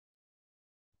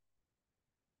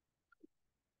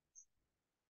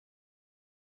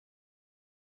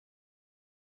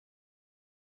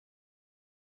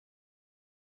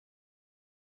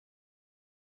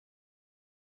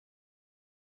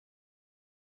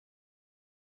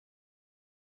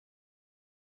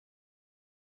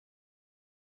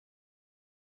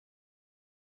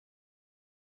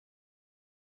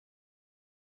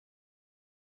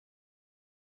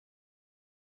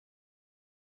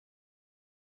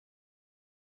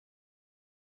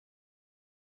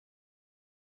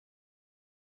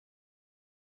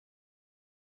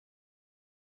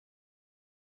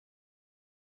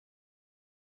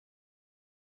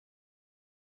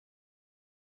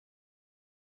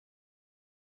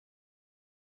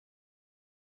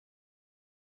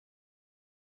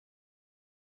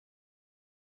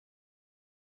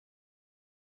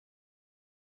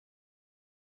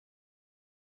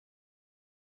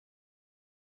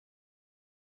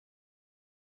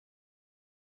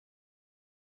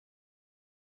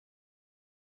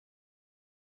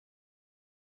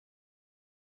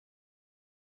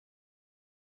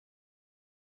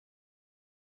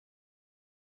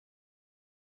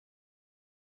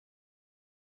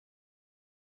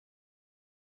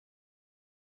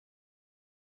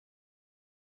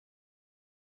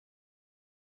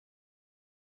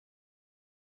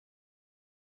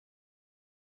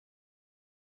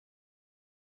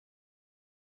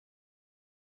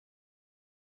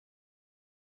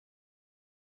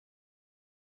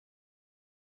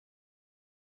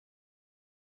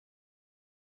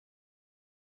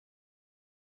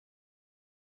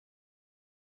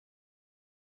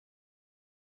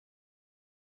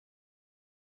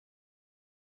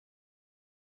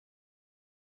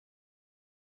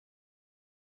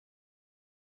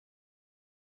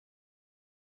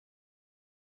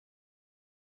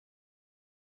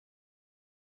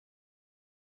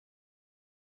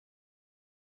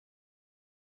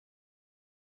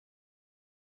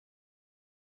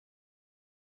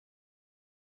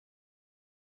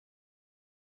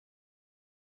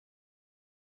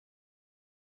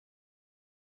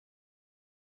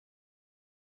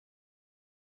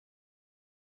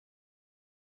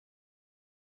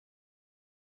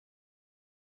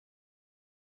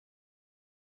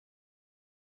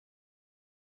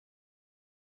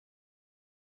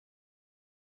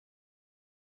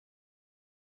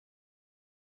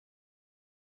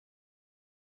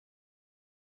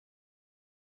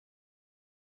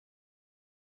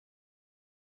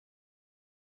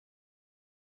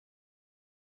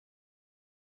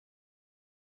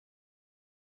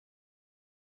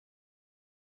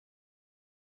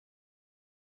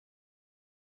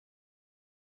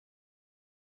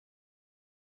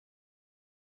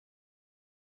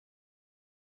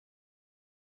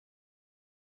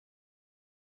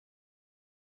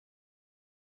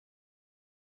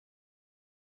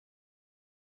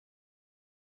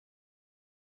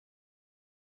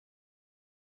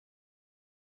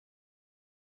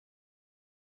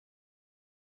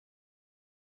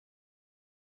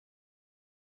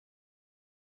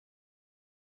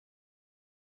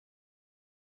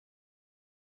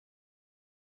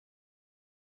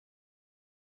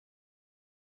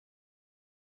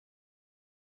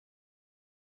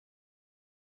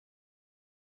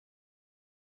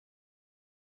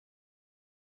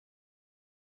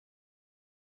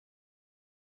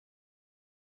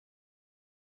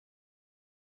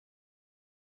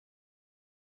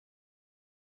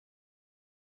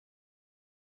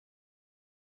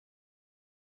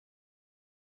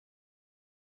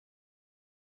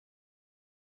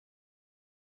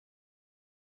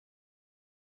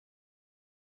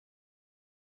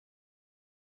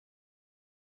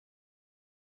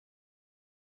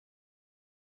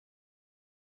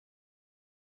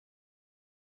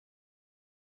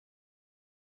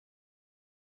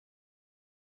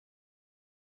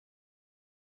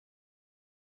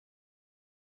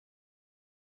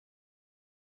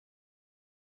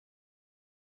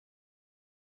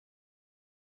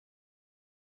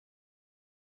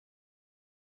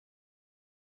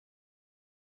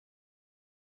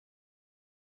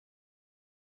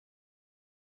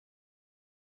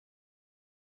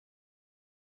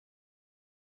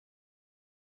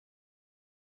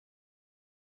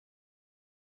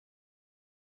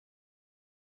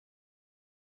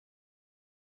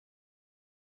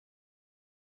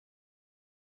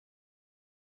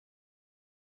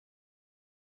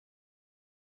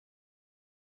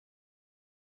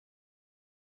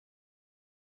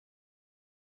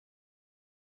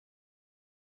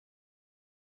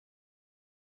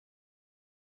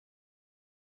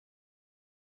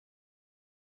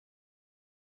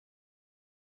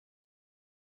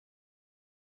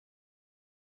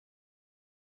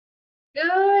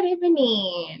Good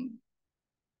evening.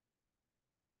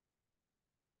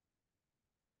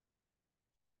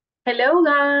 Hello,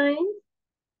 guys.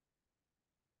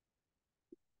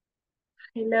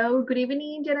 Hello, good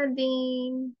evening,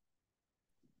 Geraldine.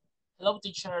 Hello,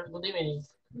 teacher. Good evening.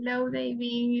 Hello,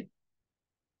 David.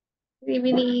 Good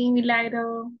evening,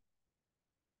 Milagro.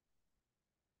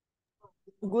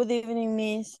 Good evening,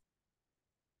 Miss.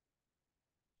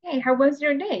 Hey, how was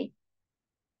your day?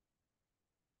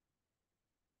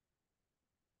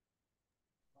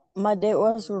 My day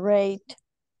was great.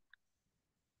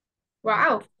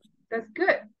 Wow, that's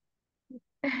good.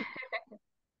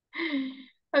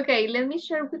 Okay, let me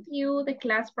share with you the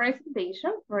class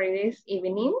presentation for this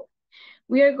evening.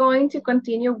 We are going to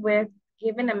continue with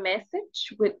giving a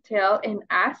message with tell and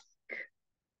ask.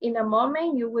 In a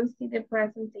moment, you will see the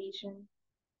presentation.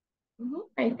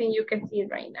 I think you can see it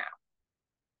right now.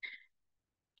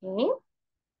 Okay.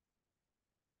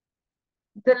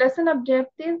 The lesson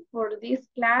objective for this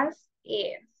class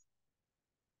is,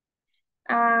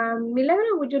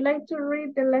 Milagro, would you like to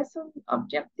read the lesson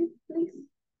objective, please?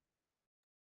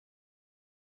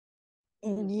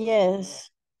 Yes.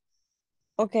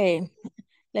 Okay.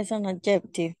 Lesson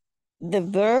objective. The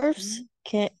verbs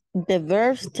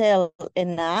tell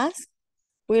and ask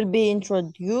will be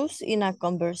introduced in a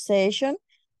conversation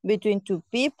between two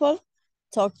people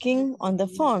talking on the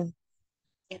phone.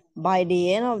 By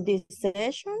the end of this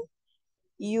session,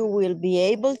 you will be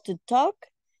able to talk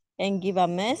and give a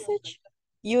message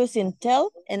using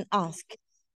tell and ask.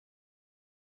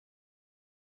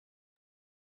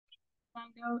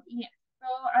 Yes. So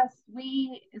as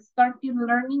we started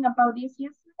learning about this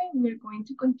yesterday, we're going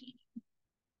to continue.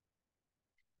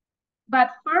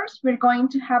 But first, we're going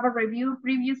to have a review of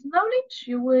previous knowledge.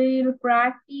 You will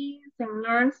practice and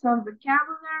learn some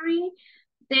vocabulary.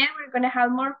 Then we're going to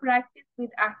have more practice with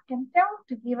ask and tell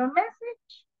to give a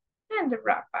message and the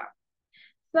wrap up.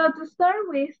 So to start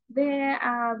with the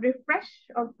refresh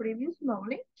of previous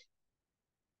knowledge,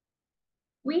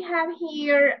 we have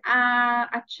here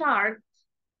a chart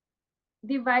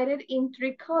divided in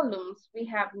 3 columns. We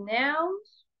have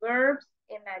nouns, verbs,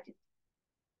 and adjectives.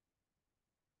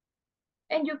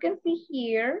 And you can see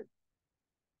here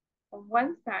on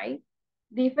one side,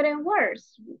 different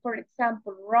words. For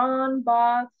example, run,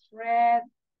 box, red,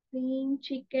 sing,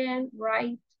 chicken,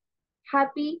 right,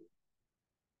 happy,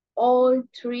 all,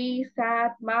 tree,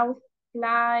 sad, mouse,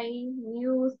 fly,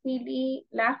 new, silly,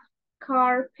 laugh,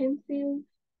 car, pencil,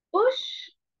 bush,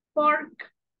 fork,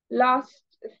 lost,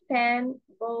 stand,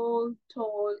 bold,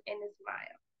 tall, and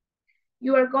smile.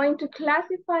 You are going to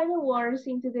classify the words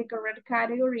into the correct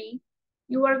category.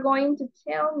 You are going to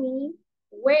tell me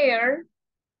where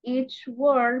each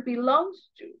word belongs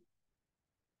to.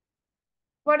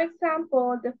 For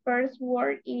example, the first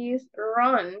word is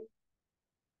run.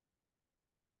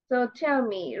 So tell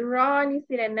me, run, is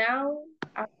it a noun,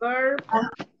 a verb, or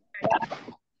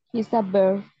It's a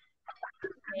verb.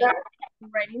 okay?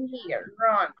 Right in here,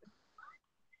 run.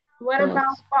 What Yes.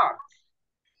 about box?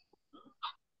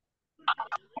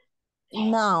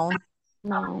 Noun.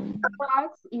 No.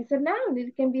 Box is a noun.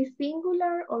 It can be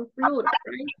singular or plural,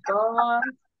 right? Box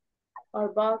or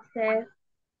boxes.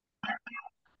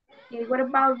 Okay, what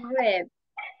about red?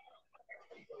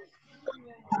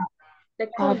 The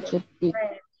color Adjective.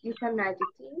 red is an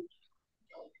adjective.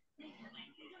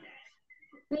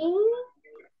 Sing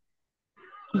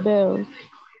Verb.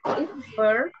 is a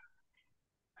verb.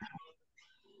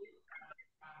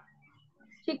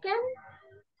 Chicken,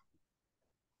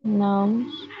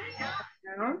 Nouns.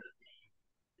 noun.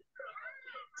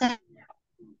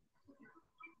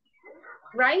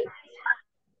 Right,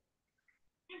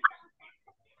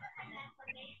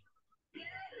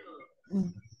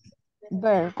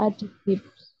 Verb.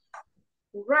 Adjectives.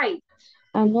 right.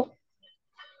 No.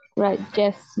 Right.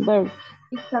 Yes. Verb.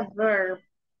 It's a verb.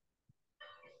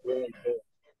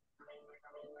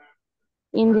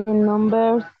 In the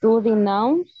number two, the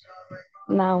nouns.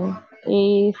 Noun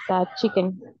is a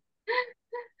chicken.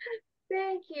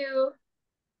 Thank you.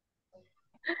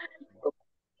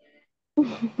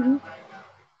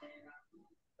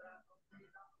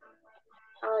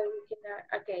 Oh, you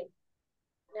cannot. Okay.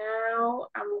 Now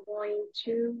I'm going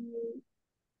to.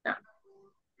 No.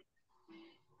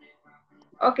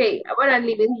 Okay, I'm gonna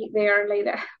leave it there like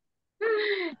that.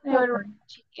 I will write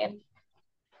chicken.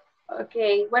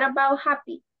 Okay, what about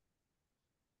happy?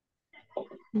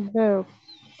 Verb.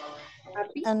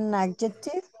 Happy An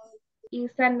adjective.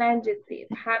 is an adjective.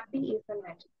 Happy is an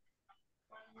adjective.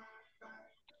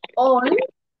 All,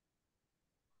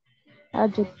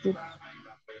 Adjective.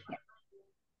 yeah.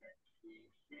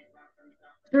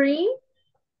 Three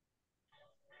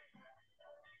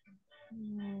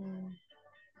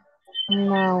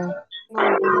Noun.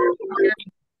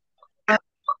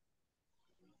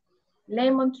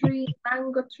 Lemon tree,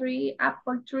 mango tree,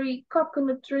 apple tree,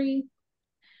 coconut tree.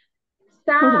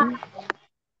 Star,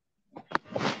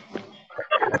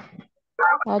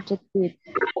 Adjective.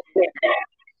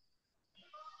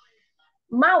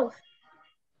 mouth,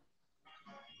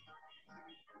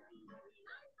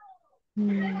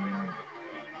 Mm,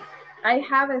 I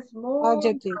have a small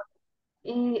Adjective.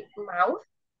 mouth.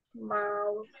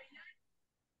 Mouth.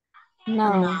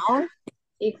 Noun. Noun.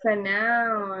 It's a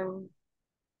noun.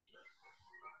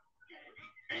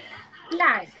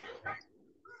 Flag.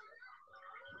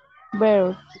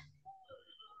 Verb.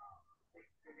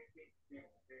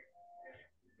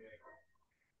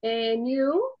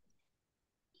 New.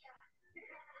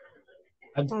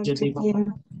 Adjective.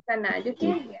 It's an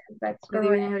adjective. Yes, that's Good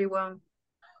correct. evening, everyone.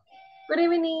 Good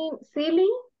evening, silly.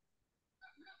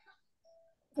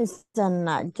 It's an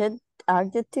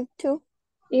adjective too.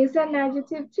 Is an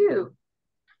adjective too.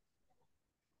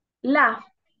 Laugh.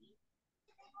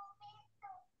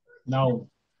 No.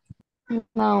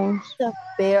 Noun. It's a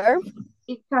verb.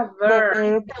 It's a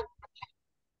verb.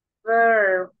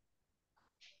 Verb.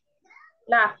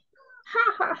 Laugh.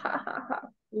 Ha ha ha ha ha.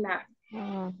 Laugh.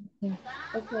 Okay.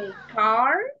 Okay.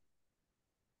 Car.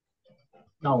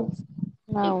 No.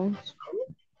 Noun.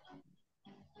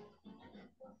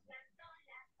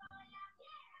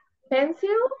 Pencil.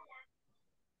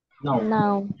 No.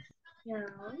 Noun. Yeah.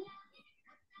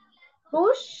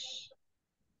 Bush.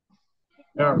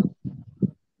 Verb.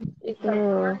 It's a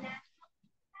verb.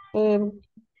 Verb.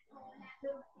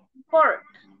 Fork.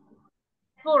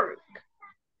 Fork.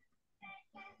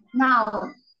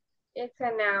 Now. It's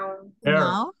a noun. Verb.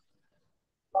 Noun.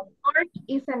 Fork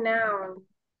is a noun.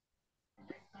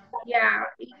 Yeah,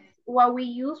 it's what we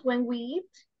use when we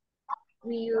eat.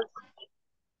 We use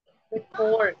the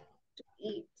fork to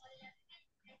eat.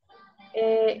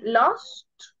 Lost.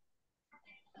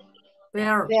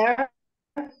 Verb.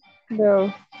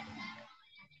 Verb.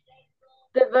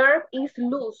 The verb is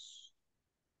lose.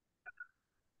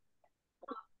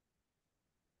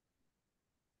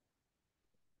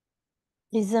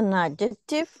 It's an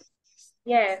adjective.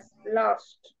 Yes,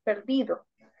 lost. Perdido.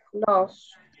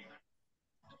 Lost.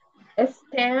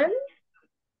 Stand.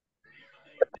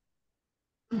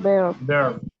 Verb.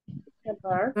 Verb. The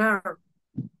verb. Verb.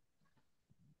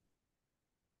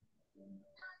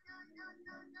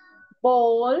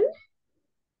 Ball.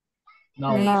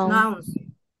 No. Noun. Nouns.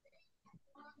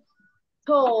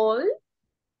 Tall.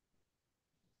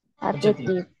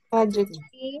 Adjective. Adjective.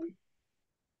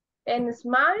 And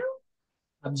smile.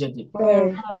 Adjective.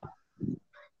 Verb.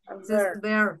 A This is verb.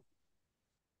 verb.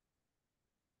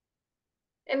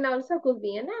 And also could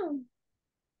be a noun.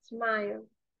 Smile.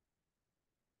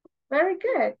 Very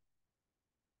good.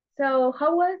 So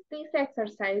how was this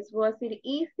exercise? Was it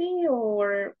easy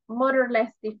or more or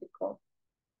less difficult?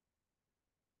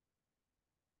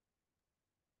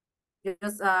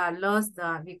 Just lost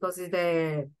because it's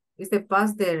the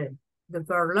past the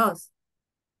verb lost.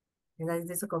 And that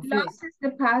is so confused. Loss is the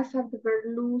past of the verb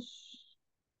lose.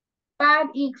 But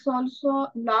it's also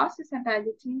loss is an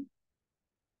adjective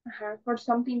for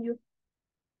something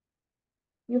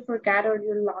you forgot or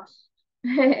you lost.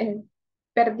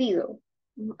 Perdido.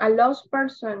 A lost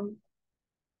person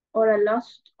or a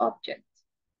lost object.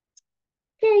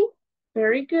 Okay,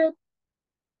 very good.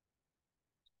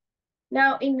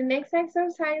 Now, in the next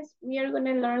exercise, we are going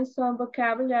to learn some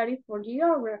vocabulary for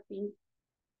geography.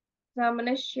 So I'm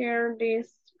going to share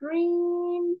this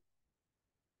screen.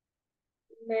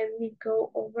 Let me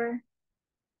go over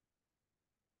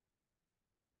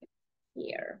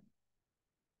here.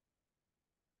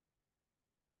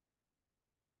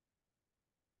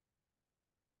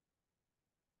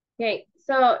 Okay,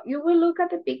 so you will look at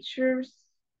the pictures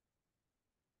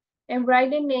and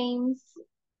write the names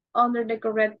under the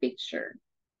correct picture.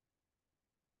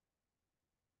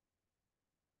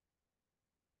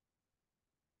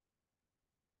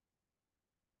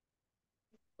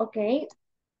 Okay.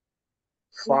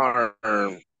 Farm.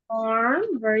 Farm,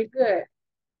 very good.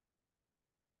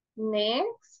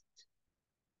 Next,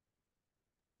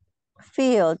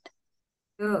 Field.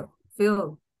 Field.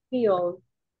 Field. field,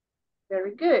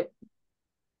 very good.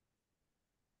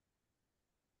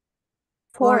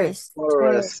 Forest.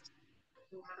 Forest.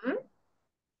 Mhm.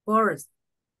 Forest.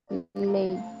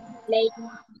 Lake. Lake,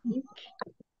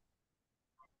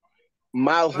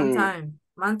 Mountain. Mountain.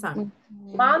 Mountain.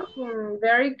 mountain,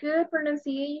 very good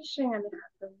pronunciation,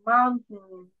 Alejandro.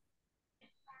 Mountain.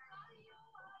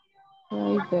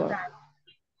 River.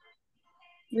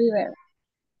 River.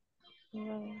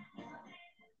 No,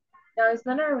 it's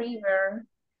not a river.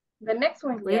 The next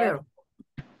one, yes. River.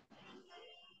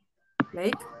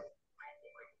 Lake.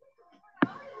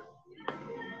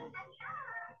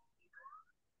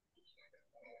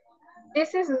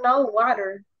 This is no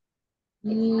water.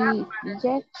 Village.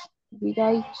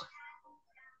 Village.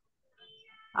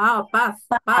 Ah, path.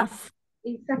 Path.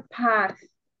 It's a path.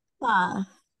 Ah.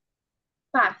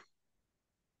 Path.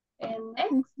 And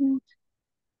next,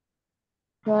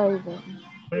 River.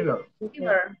 River.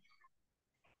 river.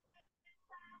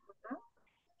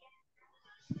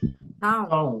 Town.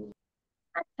 Town.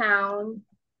 A town.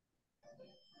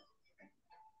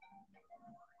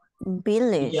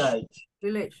 Village. Village.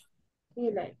 Village.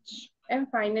 Village. And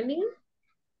finally,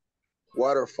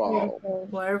 Waterfall.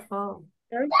 Waterfall.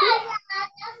 very good.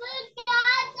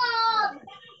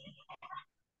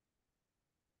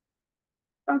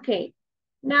 Okay,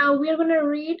 now we're gonna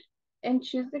read and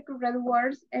choose the correct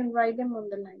words and write them on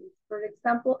the lines. For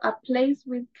example, a place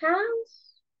with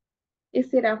cows.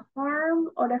 Is it a farm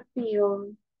or a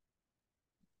field?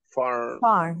 Farm.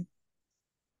 Farm.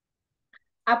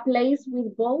 A place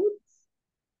with boats.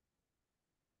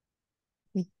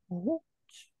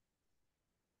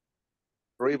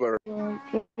 River.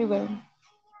 River.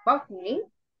 Okay.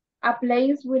 A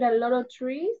place with a lot of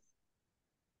trees.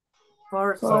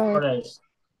 Forest. Forest.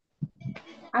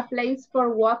 A place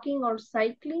for walking or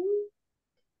cycling.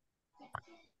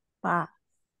 Path.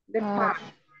 The path.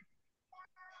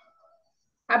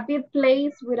 A big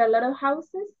place with a lot of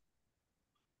houses.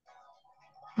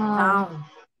 Town.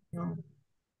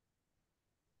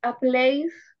 A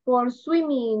place for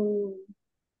swimming.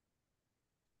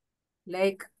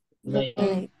 Lake. Lake.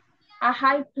 Lake. A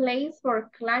high place for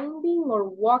climbing or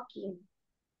walking.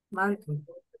 Mountain.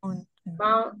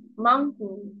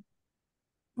 Mountain.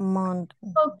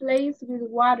 Mountain. A place with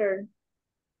water.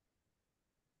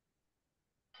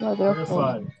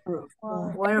 Waterfall.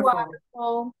 Waterfall. Waterfall.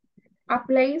 Waterfall. A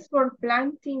place for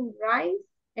planting rice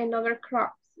and other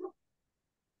crops.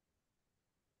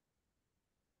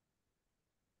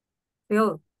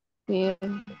 Field. Field.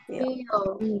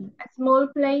 Field. A small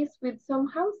place with some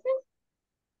houses.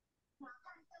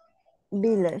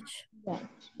 Village.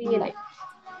 Village.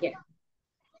 Yeah.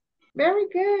 Very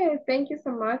good. Thank you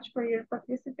so much for your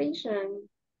participation.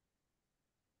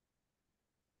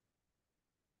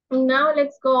 Now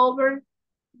let's go over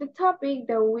the topic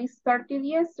that we started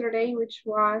yesterday, which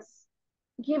was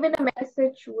given a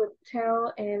message with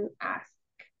tell and ask.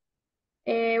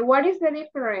 What is the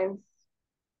difference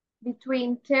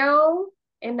between tell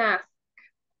and ask?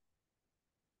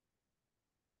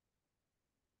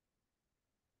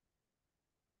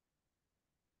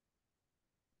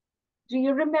 Do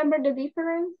you remember the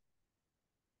difference?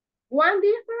 One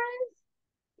difference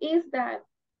is that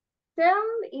tell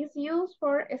is used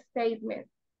for a statement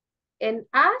and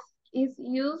ask is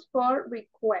used for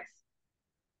request.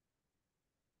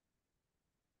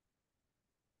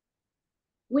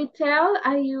 With tell,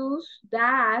 I use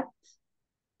that.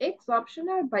 It's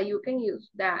optional, but you can use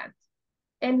that.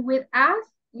 And with ask,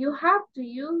 you have to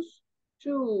use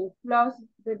to plus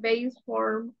the base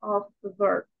form of the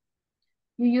verb.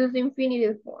 You use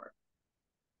infinitive form.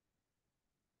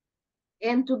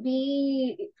 And to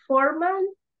be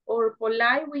formal or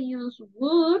polite, we use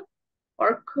would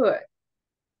or could.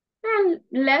 And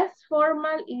less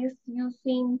formal is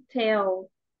using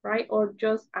tell, right? Or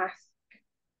just ask.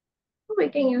 We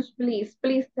can use please.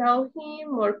 Please tell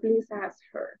him or please ask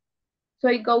her. So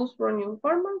it goes from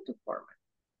informal to formal.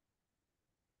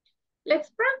 Let's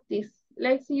practice.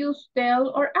 Let's use tell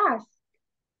or ask.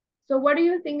 So what do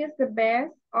you think is the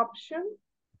best option?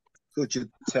 Could you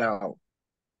tell?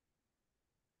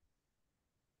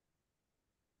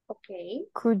 Okay.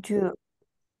 Could you?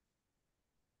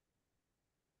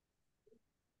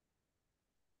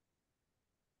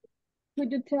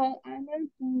 Could you tell Anna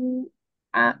to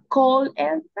call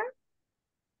Elsa?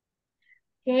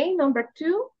 Okay, number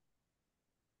 2.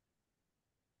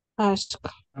 Ask.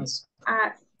 Ask.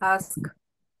 Ask. Ask.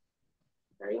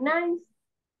 Very nice.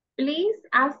 Please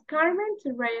ask Carmen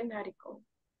to write an article.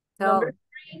 Tell. Number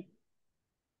 3.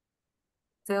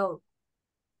 Tell.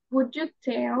 Would you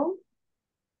tell?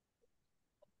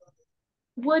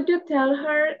 Would you tell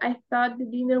her I thought the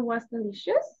dinner was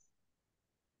delicious?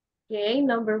 Okay,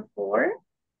 number 4.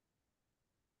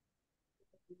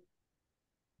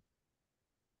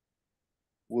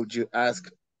 Would you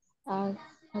ask? Mm,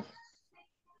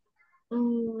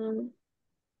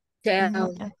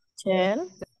 Tell.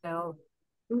 Tell. Tell.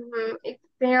 it's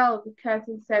tell because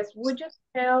it says, would you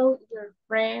tell your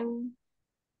friend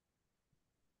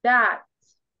that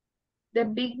the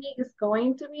picnic is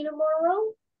going to be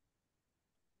tomorrow?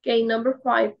 Okay, number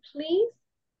 5, please.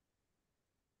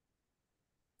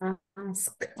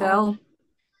 Ask. Tell.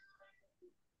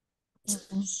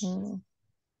 Mhm.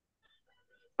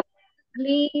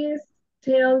 Please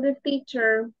tell the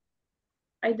teacher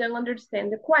I don't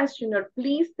understand the question, or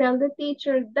please tell the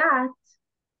teacher that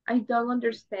I don't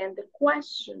understand the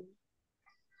question.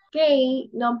 Okay,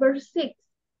 number 6.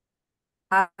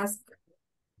 Ask.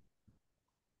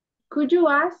 Could you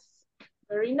ask?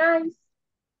 Very nice.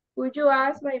 Could you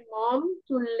ask my mom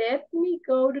to let me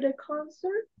go to the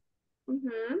concert?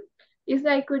 It's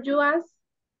like, could you ask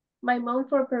my mom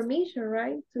for permission,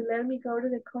 right? To let me go to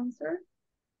the concert?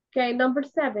 Okay, number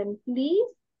 7. Please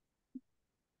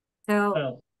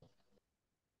Tell.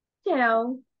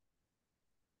 tell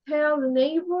the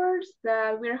neighbors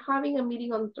that we're having a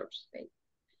meeting on Thursday.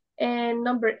 And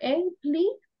number 8,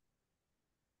 please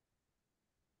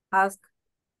Ask.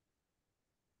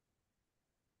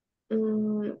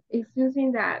 it's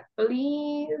using that.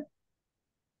 Please.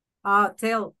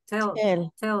 Tell.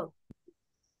 Tell.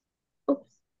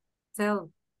 Oops.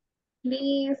 Tell.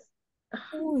 Please.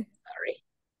 Uy. Sorry.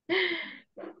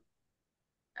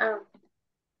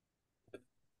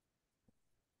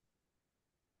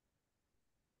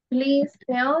 Please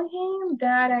tell him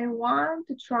that I want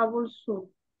to travel soon.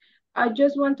 I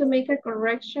just want to make a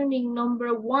correction in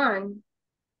number 1.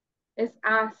 It's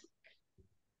ask.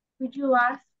 Could you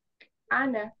ask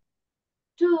Anna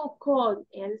to call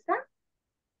Elsa?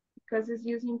 Because it's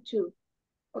using to.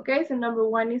 Okay, so number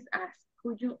 1 is ask.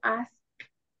 Could you ask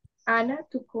Anna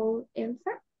to call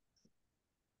Elsa?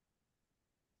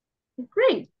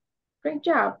 Great. Great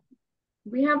job.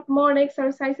 We have more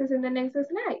exercises in the next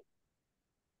slide.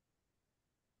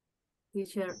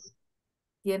 Teacher,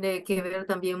 tiene que ver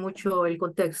también mucho el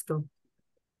contexto.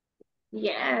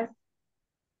 Yes.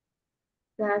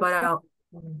 Para,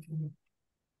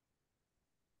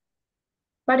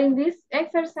 But in these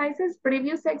exercises,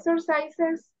 previous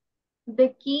exercises,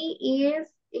 the key is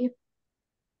if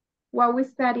what we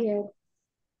studied.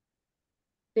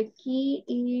 The key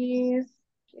is,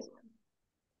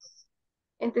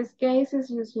 in this case, is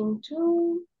using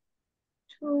to.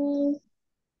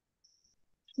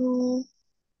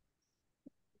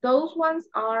 Those ones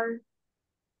are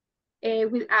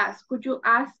with ask. Could you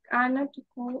ask Anna to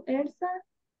call Elsa?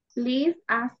 Please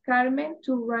ask Carmen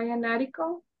to write an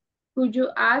article. Could you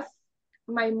ask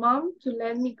my mom to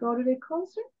let me go to the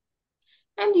concert?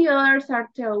 And the others are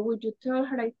tell. Would you tell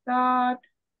her I thought?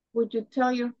 Would you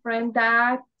tell your friend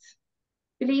that?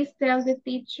 Please tell the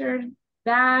teacher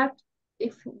that.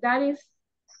 If that is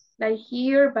like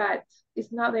here, but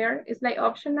it's not there. It's like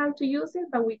optional to use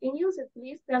it, but we can use it.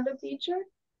 Please tell the teacher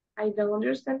I don't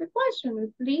understand the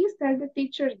question. Please tell the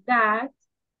teacher that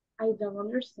I don't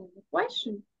understand the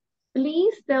question.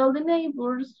 Please tell the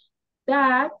neighbors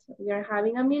that we are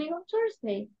having a meeting on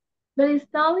Thursday. Please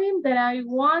tell him that I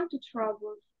want to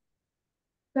travel.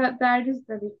 That is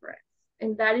the difference.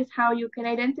 And that is how you can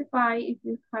identify if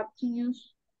you have to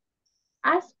use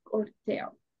ask or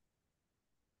tell.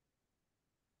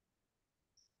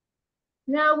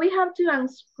 Now we have to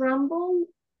unscramble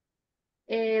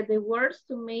the words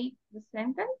to make the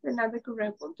sentence and add the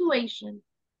correct punctuation.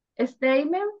 A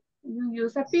statement, you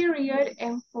use a period,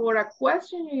 and for a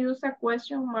question, you use a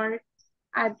question mark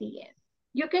at the end.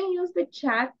 You can use the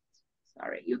chat,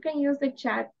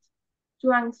 to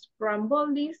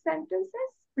unscramble these sentences.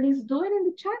 Please do it in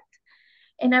the chat.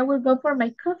 And I will go for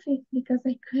my coffee because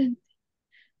I couldn't.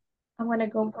 I want to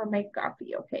go for my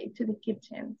coffee, okay, to the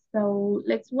kitchen. So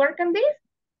let's work on this.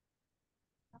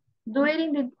 Do it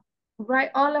in the,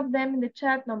 write all of them in the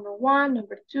chat, number 1,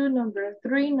 number 2, number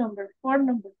 3, number 4,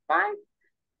 number 5.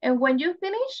 And when you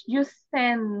finish, you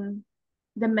send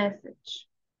the message.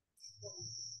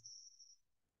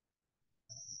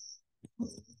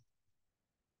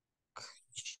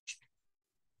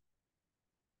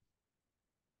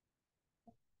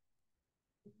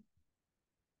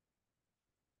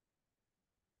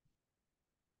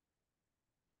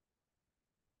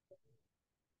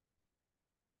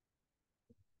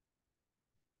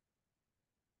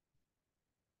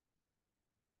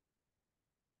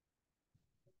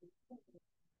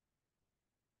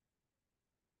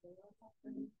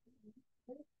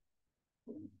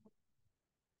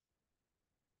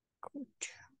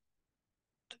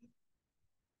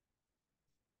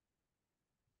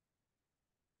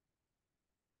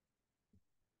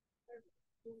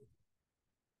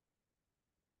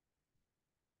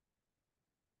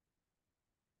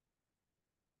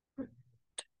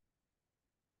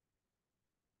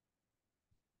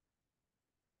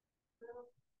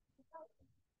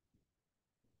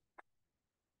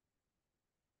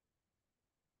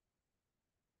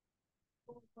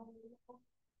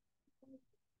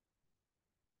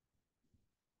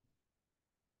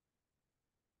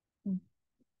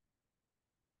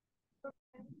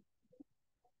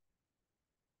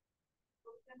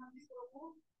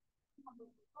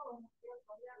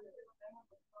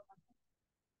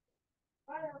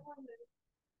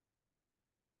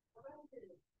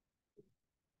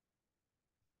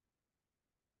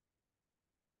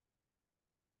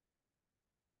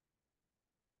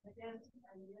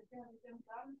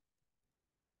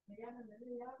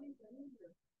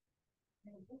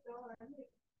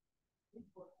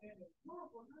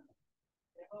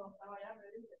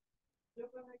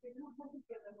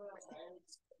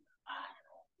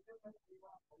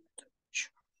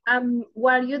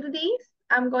 While you do this,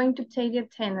 I'm going to take the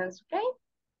attendance, okay?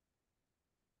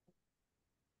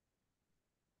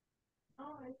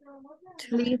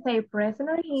 Please say present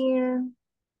or here.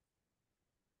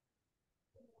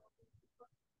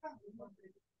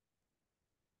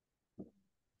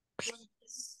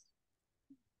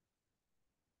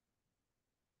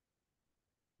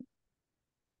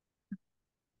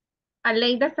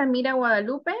 Aleida Samira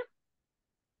Guadalupe.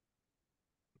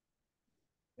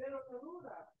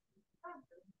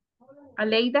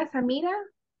 Aleida Samira.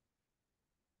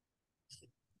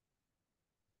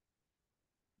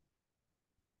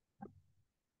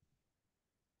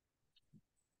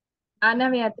 Ana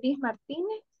Beatriz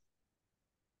Martínez.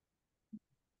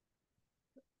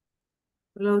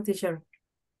 Hello, teacher.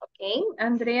 Ok.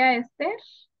 Andrea Esther.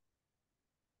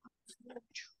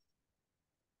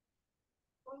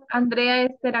 Andrea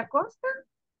Esther Acosta.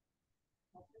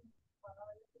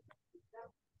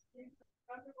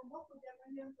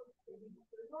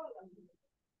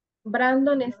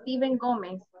 Brandon Steven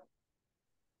Gómez.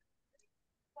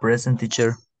 Present,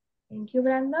 teacher. Thank you,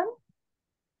 Brandon.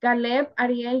 Caleb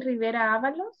Ariel Rivera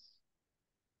Ábalos.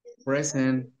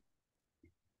 Present.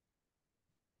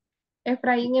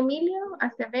 Efraín Emilio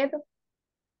Acevedo.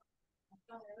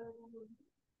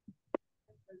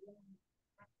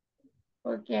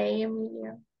 Ok,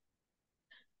 Emilio.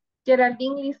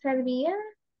 Geraldine Lizeth Villa.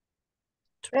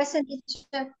 Present,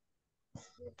 teacher.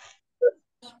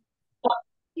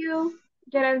 Thank you,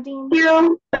 Geraldine.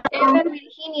 Ever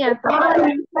Virginia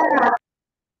Tobar.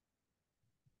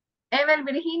 Ever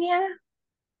Virginia.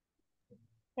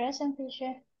 Present,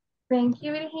 teacher. Thank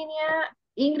you, Virginia.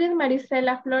 Ingrid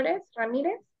Marisela Flores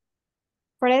Ramírez.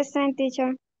 Present,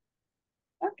 teacher.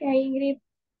 Ok, Ingrid.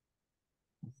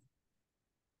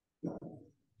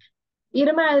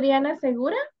 Irma Adriana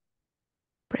Segura.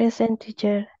 Present,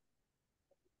 teacher.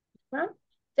 ¿No?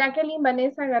 Jacqueline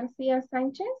Vanessa García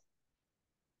Sánchez.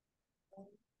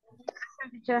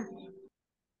 Teacher.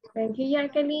 Thank you,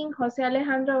 Jacqueline. José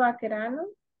Alejandro Vaquerano.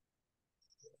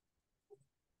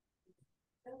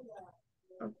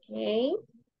 Ok.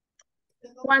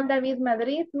 Juan David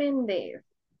Madrid Méndez.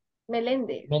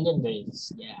 Meléndez. Meléndez,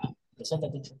 yeah.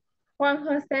 Present, teacher. Juan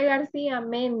José García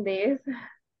Méndez.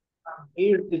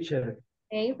 Here, teacher.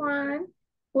 Hey, Juan.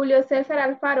 Julio César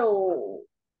Alfaro.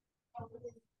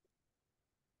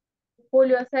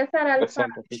 Julio César Alfaro.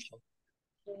 Presente, teacher.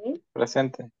 Okay.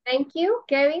 Presente. Thank you.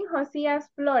 Kevin Josías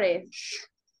Flores.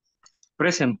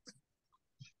 Present.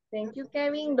 Thank you,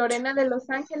 Kevin. Lorena de Los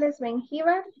Ángeles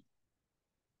Mengíbar.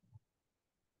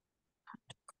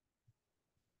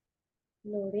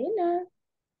 Lorena.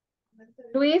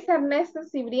 Luis Ernesto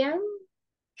Cibrián.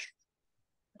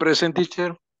 Present,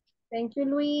 teacher. Thank you,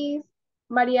 Luis.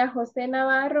 María José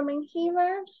Navarro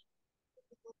Mengíbar.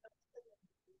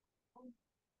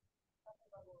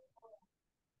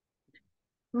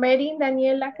 Merin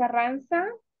Daniela Carranza.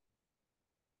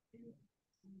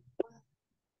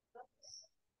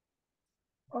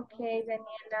 Ok,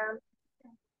 Daniela.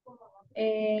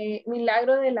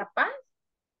 Milagro de la Paz.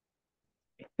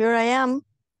 Here I am.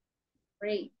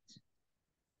 Great.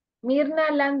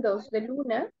 Mirna Landos de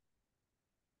Luna.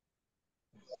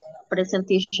 Present,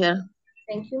 teacher.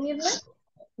 Thank you, Mirna.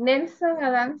 Nelson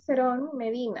Adán Cerón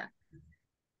Medina.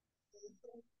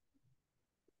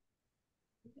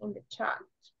 In the chat.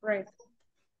 Present.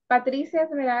 Patricia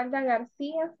Esmeralda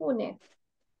García Funes.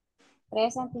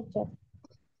 Present, teacher.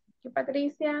 Thank you,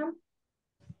 Patricia.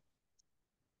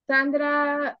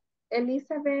 Sandra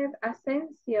Elizabeth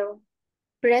Asensio.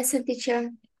 Present, teacher.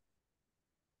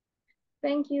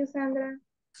 Thank you, Sandra.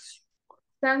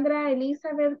 Sandra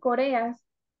Elizabeth Coreas.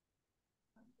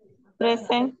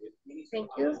 Present. Thank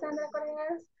you, Sandra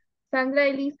Coreas. Sandra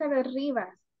Elizabeth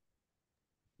Rivas.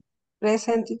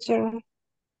 Present, teacher. Thank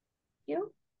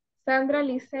you. Sandra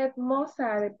Lisette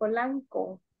Moza de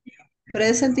Polanco.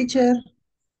 Present, teacher.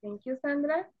 Thank you,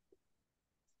 Sandra.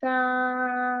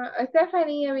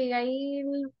 Stephanie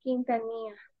Abigail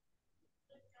Quintanilla.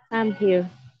 I'm here.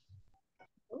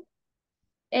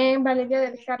 And Valeria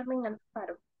del Carmen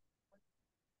Alfaro.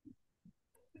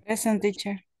 Present,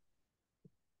 teacher.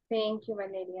 Thank you,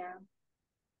 Valeria.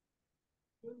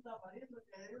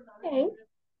 Okay.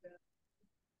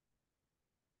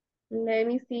 Let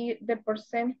me see the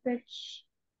percentage.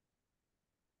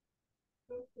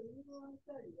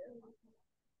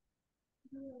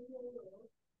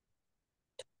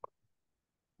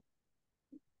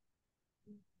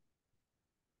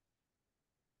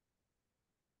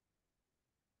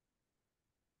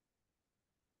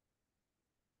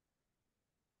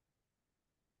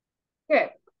 Good.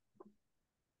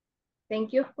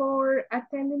 Thank you for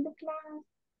attending the class.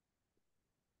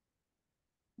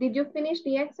 Did you finish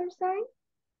the exercise?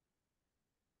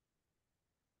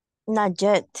 Not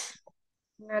yet.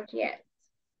 Not yet.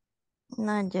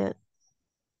 Not yet.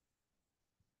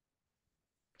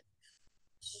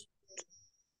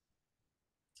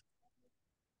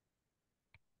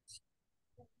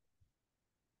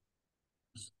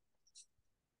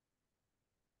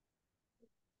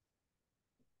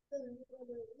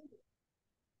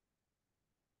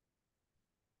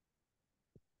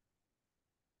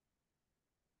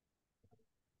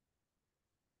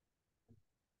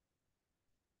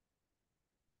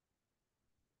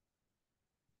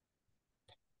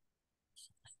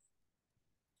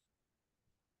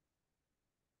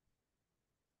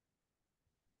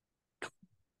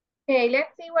 Okay,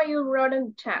 let's see what you wrote in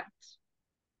the chat.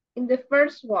 In the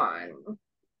first one,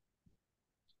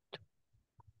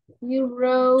 you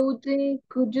wrote,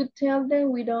 could you tell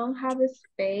them we don't have a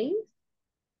space?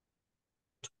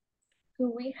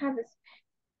 Could we have a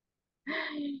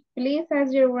space? Please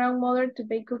ask your grandmother to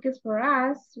bake cookies for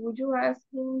us. Would you ask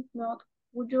Jim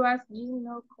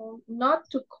not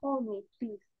to call me,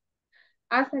 please?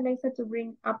 Ask Alexa to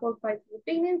bring apple pie to the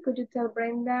picnic. Could you tell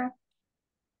Brenda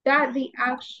that the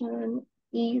action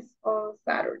is on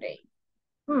Saturday?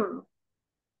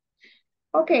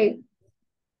 Okay,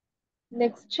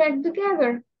 let's check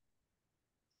together.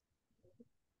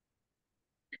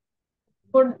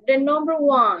 For the number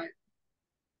one.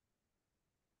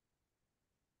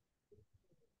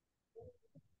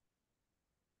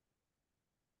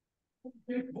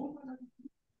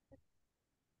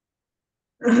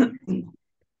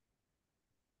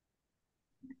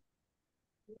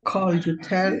 Could you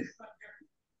tell?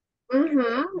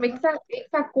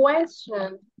 It's a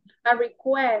question, a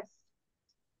request,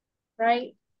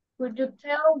 right? Could you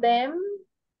tell them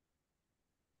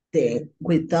That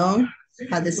we don't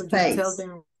have the Would you tell space.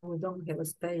 them we don't have a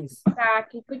space?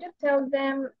 exactly? Could you tell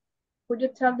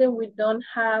them we don't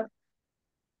have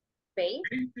space?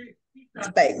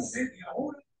 Space.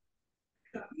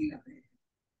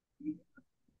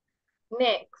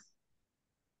 Next,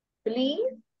 please.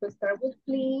 We start with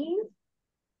please.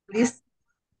 Please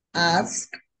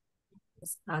ask,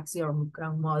 Just ask your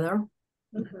grandmother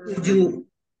you,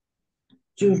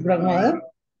 your grandmother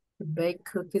to bake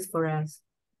cookies for us.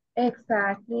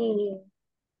 Exactly.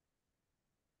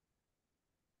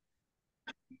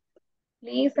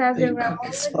 Please ask your bake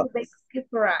cookies grandmother for to bake cookies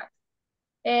for us.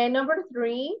 And number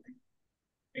three.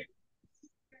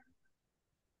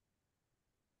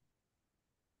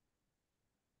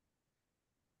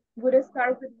 Would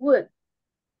start with would.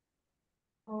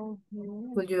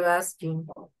 Would you ask him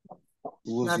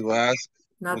Would Not- you ask?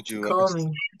 not Would to you call ask?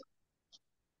 me?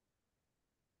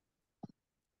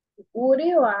 Would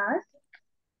you ask?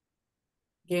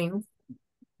 Jim,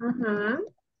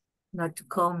 not to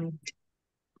call me.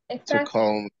 To Exactly.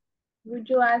 call me. Would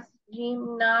you ask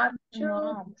Jim not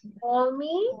to call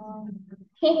me?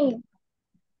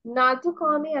 Not to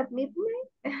call me at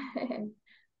midnight?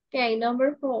 Okay,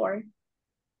 number four.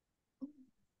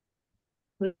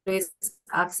 Please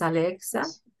ask Alexa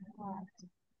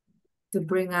to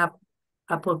bring up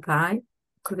apple pie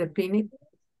to the picnic.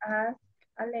 Ask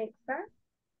Alexa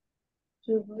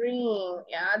to bring,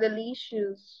 yeah,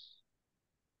 delicious.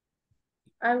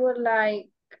 I would like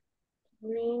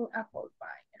bring apple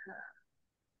pie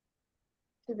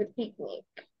to the picnic.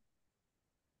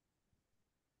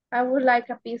 I would like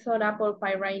a piece of apple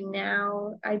pie right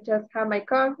now. I just have my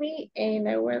coffee and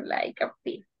I would like a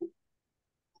piece.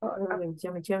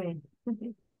 Yummy.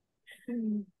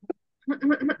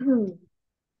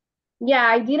 Yeah,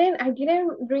 I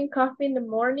didn't drink coffee in the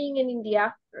morning and in the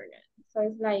afternoon. So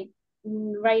it's like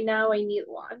right now I need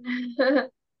one.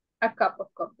 A cup of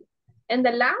coffee. And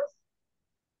the last?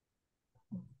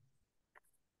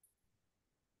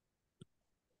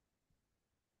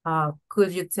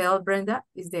 Could you tell Brenda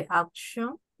is the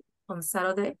auction on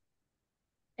Saturday?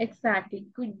 Exactly.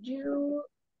 Could you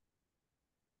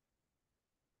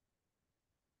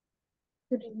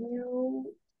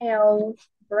tell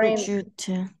Brenda Could you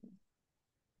tell?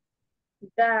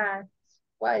 that,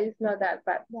 well, it's not that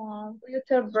bad. Could you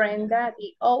tell Brenda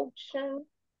the auction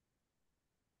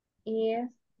is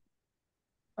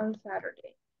on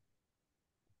Saturday?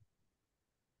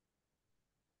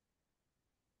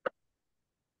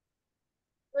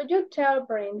 Would you tell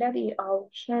Brenda the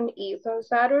auction is on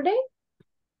Saturday?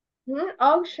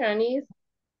 Auction is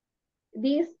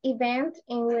this event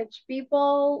in which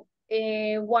people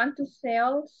want to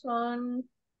sell some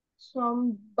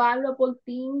valuable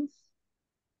things,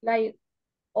 like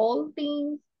old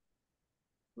things,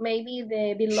 maybe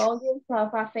the belongings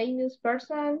of a famous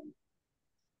person,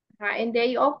 and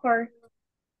they offer,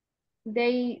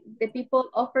 the people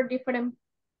offer different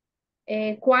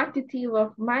quantity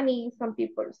of money. Some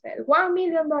people said $1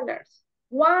 million,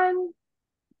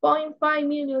 $1.5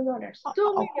 million,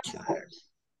 $2 million,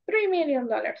 $3 million.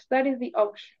 That is the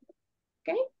auction.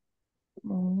 Okay.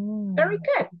 Very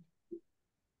good.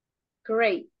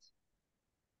 Great.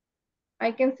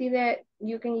 I can see that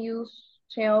you can use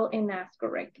tell and ask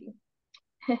correctly.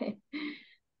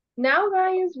 Now,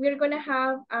 guys, we're going to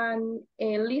have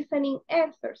a listening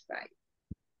exercise.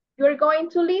 You're going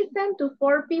to listen to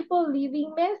 4 people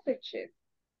leaving messages.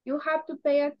 You have to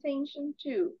pay attention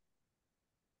to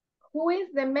who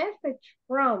is the message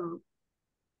from?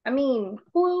 I mean,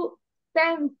 who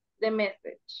sends the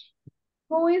message?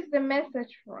 Who is the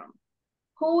message from?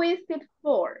 Who is it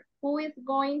for? Who is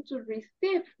going to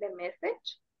receive the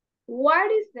message?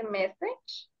 What is the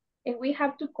message? And we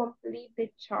have to complete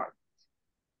the chart.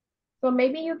 So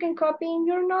maybe you can copy in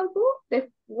your notebook the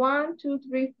 1, 2,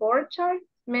 3, 4 chart.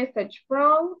 Message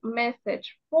from,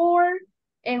 message for,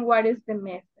 and what is the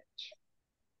message?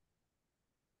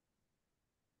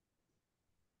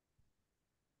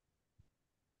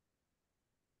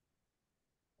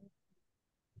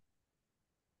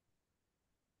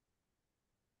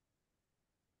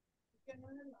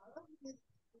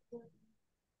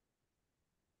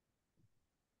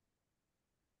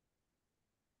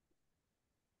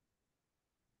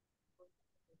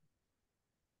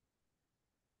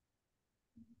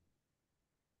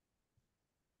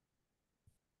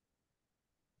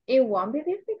 It won't be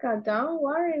difficult. Don't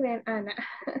worry, then, Anna.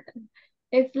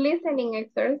 It's listening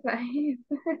exercise.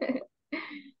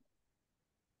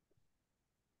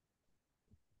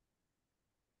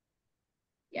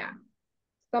 Yeah.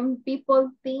 Some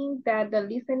people think that the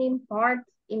listening part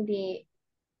in the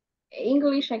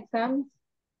English exams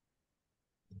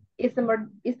is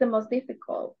the most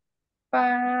difficult,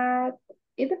 but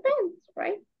it depends,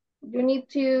 right? You need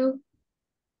to,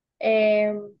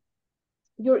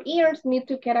 your ears need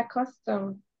to get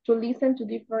accustomed to listen to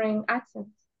different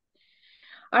accents.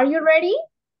 Are you ready?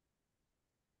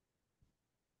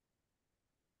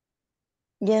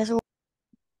 Yes. You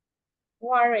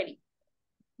are ready.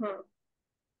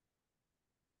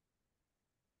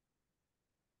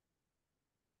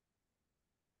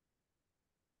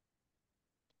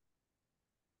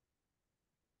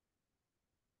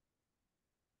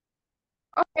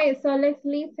 Okay, so let's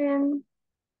listen.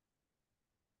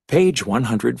 Page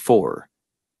 104,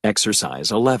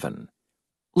 Exercise 11.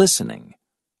 Listening.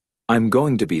 I'm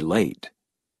going to be late.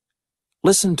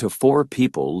 Listen to 4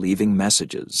 people leaving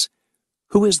messages.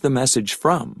 Who is the message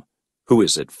from? Who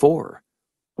is it for?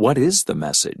 What is the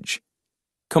message?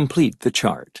 Complete the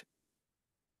chart.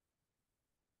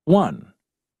 1.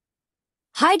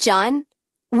 Hi, John.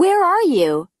 Where are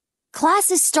you?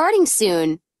 Class is starting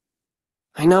soon.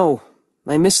 I know.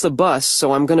 I missed the bus,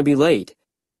 so I'm going to be late.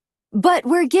 But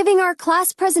we're giving our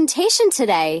class presentation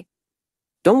today.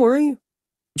 Don't worry.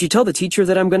 Did you tell the teacher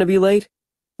that I'm going to be late?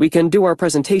 We can do our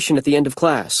presentation at the end of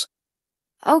class.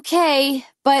 Okay,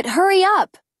 but hurry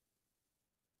up.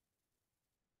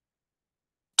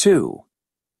 2.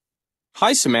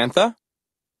 Hi, Samantha.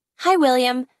 Hi,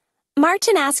 William.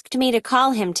 Martin asked me to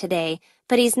call him today,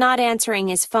 but he's not answering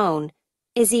his phone.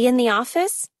 Is he in the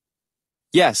office?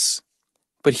 Yes,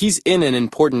 but he's in an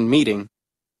important meeting.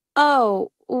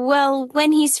 Oh, well,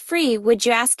 when he's free, would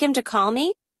you ask him to call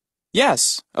me?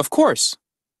 Yes, of course.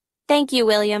 Thank you,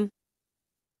 William.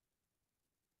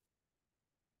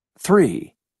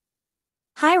 3.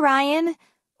 Hi, Ryan.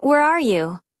 Where are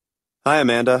you? Hi,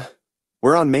 Amanda.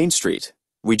 We're on Main Street.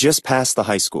 We just passed the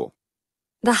high school.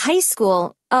 The high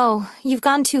school? Oh, you've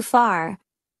gone too far.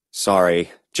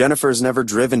 Sorry, Jennifer's never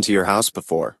driven to your house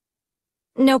before.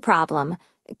 No problem.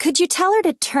 Could you tell her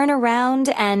to turn around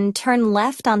and turn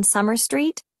left on Summer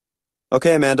Street?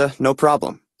 Okay, Amanda, no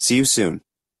problem. See you soon.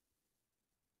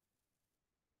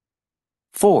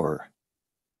 4.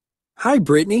 Hi,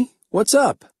 Brittany. What's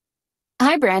up?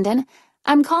 Hi, Brandon.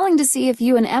 I'm calling to see if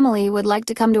you and Emily would like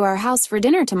to come to our house for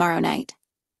dinner tomorrow night.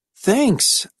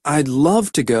 Thanks. I'd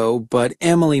love to go, but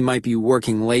Emily might be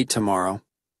working late tomorrow.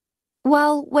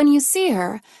 Well, when you see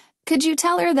her, could you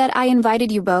tell her that I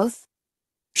invited you both?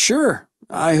 Sure.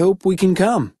 I hope we can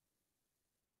come.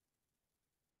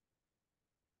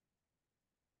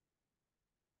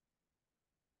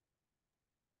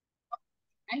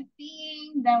 I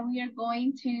think that we are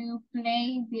going to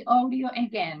play the audio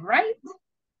again, right?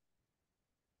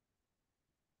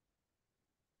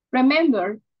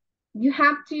 Remember, you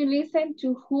have to listen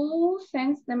to who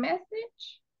sends the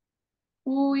message,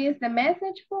 who is the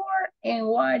message for, and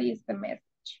what is the message.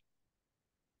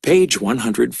 Page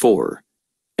 104,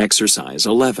 Exercise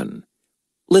 11.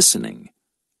 Listening.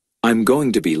 I'm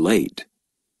going to be late.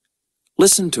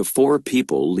 Listen to 4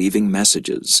 people leaving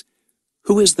messages.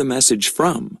 Who is the message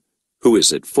from? Who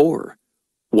is it for?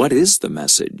 What is the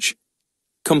message?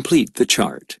 Complete the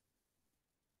chart.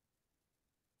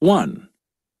 1.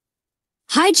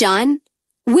 Hi, John.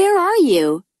 Where are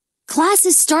you? Class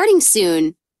is starting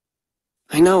soon.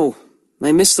 I know.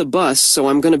 I missed the bus, so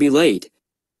I'm going to be late.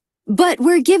 But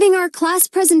we're giving our class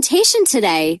presentation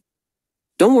today.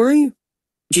 Don't worry.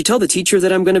 Did you tell the teacher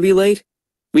that I'm going to be late?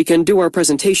 We can do our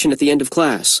presentation at the end of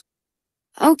class.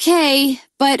 Okay,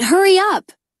 but hurry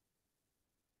up.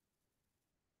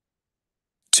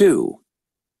 2.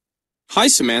 Hi,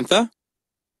 Samantha.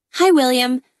 Hi,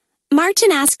 William.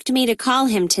 Martin asked me to call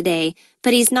him today,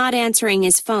 but he's not answering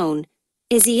his phone.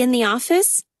 Is he in the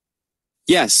office?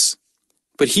 Yes,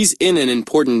 but he's in an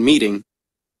important meeting.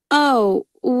 Oh,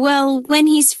 well, when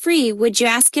he's free, would you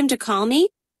ask him to call me?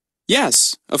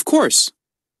 Yes, of course.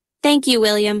 Thank you,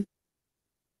 William.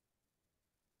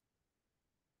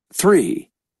 3.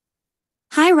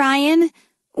 Hi, Ryan.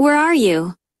 Where are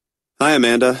you? Hi,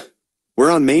 Amanda.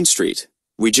 We're on Main Street.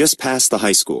 We just passed the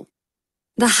high school.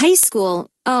 The high school.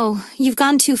 Oh, you've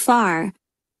gone too far.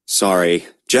 Sorry,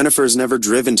 Jennifer's never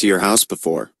driven to your house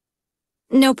before.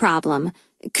 No problem.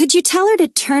 Could you tell her to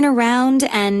turn around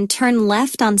and turn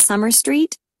left on Summer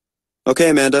Street? Okay,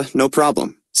 Amanda, no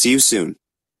problem. See you soon.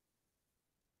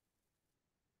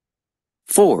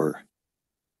 4.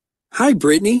 Hi,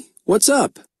 Brittany. What's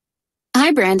up?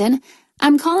 Hi, Brandon.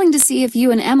 I'm calling to see if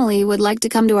you and Emily would like to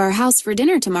come to our house for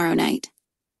dinner tomorrow night.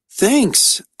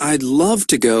 Thanks. I'd love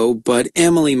to go, but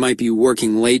Emily might be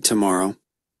working late tomorrow.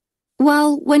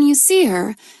 Well, when you see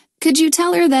her, could you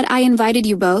tell her that I invited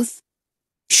you both?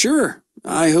 Sure.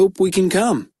 I hope we can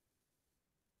come.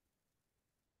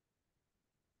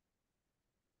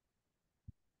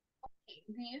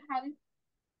 Do you have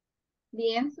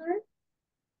the answer?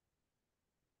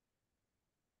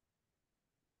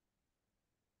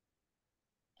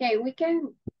 Okay, we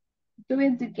can do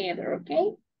it together,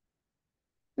 okay?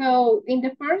 So in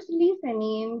the first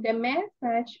listening, the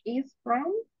message is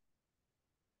from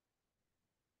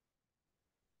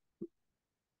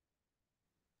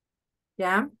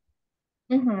Yeah.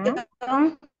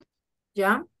 Mm-hmm.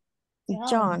 Yeah.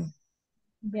 John.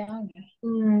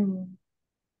 Mm.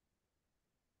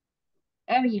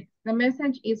 Oh yes, the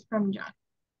message is from John.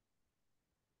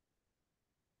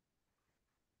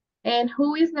 And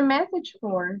who is the message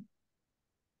for?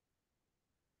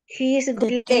 He is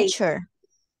the teacher.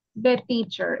 The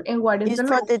teacher. And what is It's the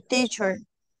for message? the teacher.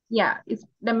 Yeah,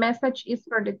 the message is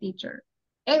for the teacher.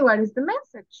 And what is the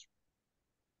message?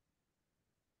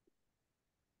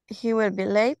 He will be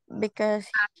late because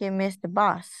he missed the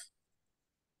bus.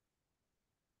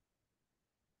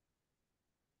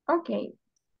 Okay.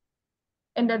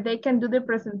 And that they can do the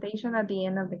presentation at the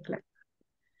end of the class.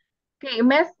 Okay,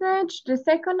 message, the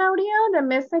second audio, the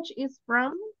message is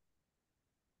from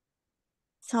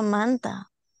Samantha.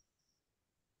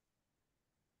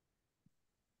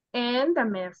 and the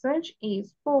message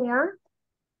is for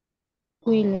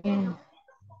William.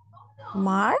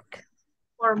 Mark?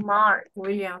 For Mark.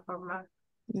 William for Mark.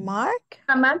 Mark?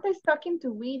 Samantha is talking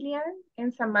to William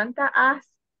and Samantha asked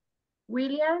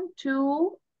William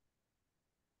to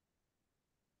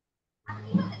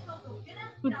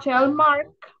tell Mark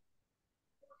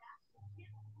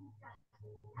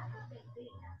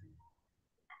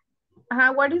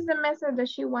what is the message that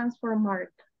she wants for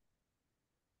Mark?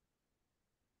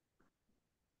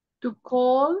 To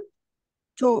call?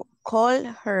 To call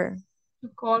her. To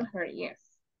call her, yes.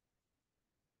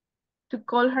 To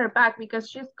call her back because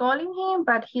she's calling him,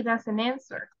 but he doesn't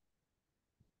answer.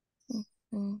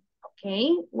 Mm.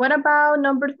 Okay, what about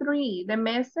number 3? The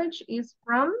message is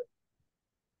from?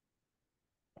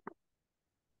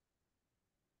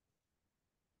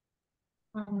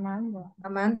 Amanda.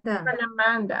 From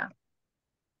Amanda.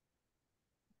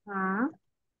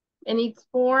 And it's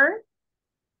for?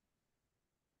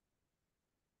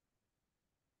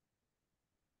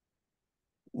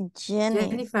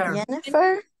 Jennifer.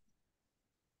 Jennifer?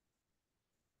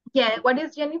 Yeah, what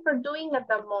is Jennifer doing at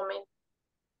the moment?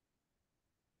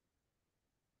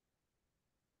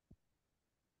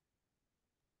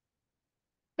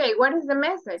 Okay, what is the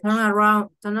message? Turn around.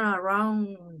 Turn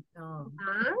around.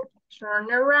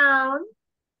 Turn around.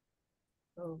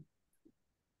 Oh.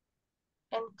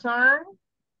 And turn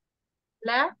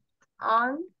left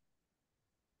on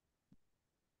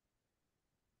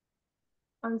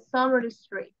Summer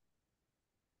Street.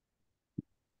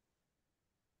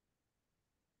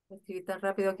 Escribí tan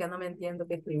rápido que ya no me entiendo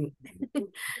qué escribí.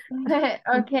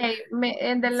 Okay,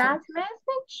 and the last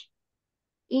message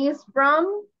is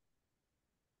from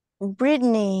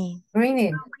Brittany.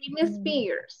 Britney. Britney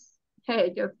Spears.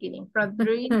 Hey, just kidding. From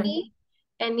Britney,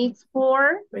 and it's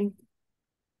for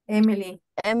Emily.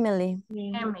 Emily.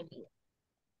 Emily.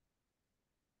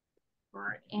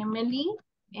 For Emily,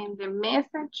 and the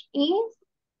message is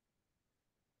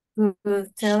To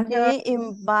tell her She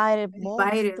invited both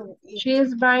to eat. she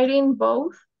is inviting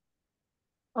both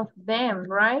of them,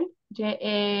 right?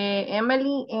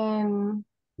 Emily and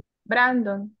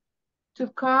Brandon to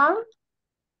come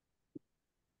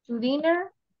to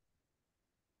dinner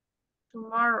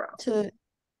tomorrow.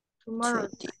 Tomorrow.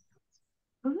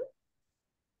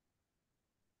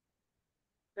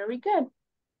 Very good.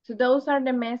 So those are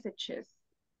the messages.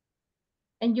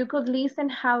 And you could listen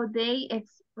how they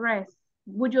express.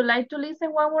 Would you like to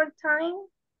listen one more time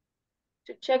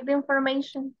to check the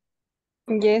information?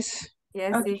 Yes.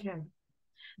 Yes, Okay. teacher.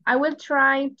 I will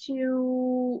try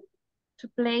to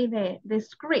play the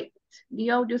script, the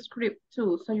audio script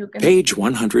too, so you can Page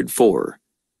 104,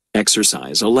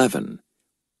 Exercise 11.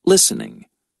 Listening.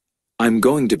 I'm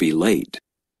going to be late.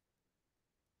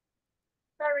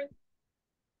 Sorry.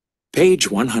 Page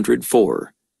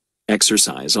 104,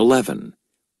 Exercise 11.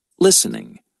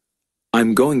 Listening.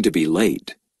 I'm going to be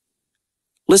late.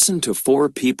 Listen to 4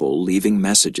 people leaving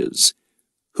messages.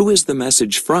 Who is the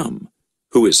message from?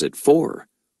 Who is it for?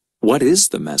 What is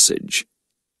the message?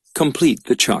 Complete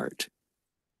the chart.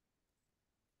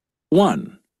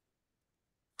 1.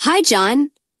 Hi,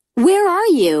 John. Where are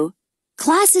you?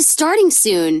 Class is starting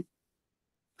soon.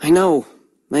 I know.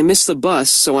 I missed the bus,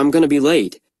 so I'm going to be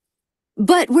late.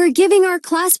 But we're giving our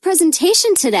class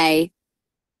presentation today.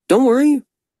 Don't worry.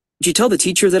 Did you tell the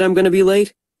teacher that I'm going to be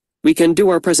late? We can do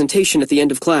our presentation at the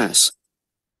end of class.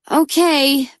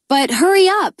 Okay, but hurry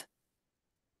up.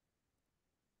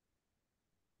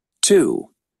 2.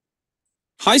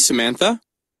 Hi, Samantha.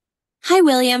 Hi,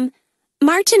 William.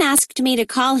 Martin asked me to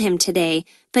call him today,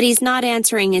 but he's not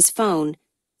answering his phone.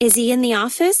 Is he in the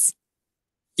office?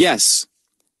 Yes,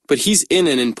 but he's in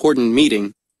an important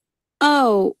meeting.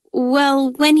 Oh,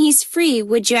 well, when he's free,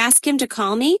 would you ask him to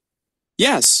call me?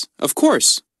 Yes, of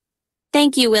course.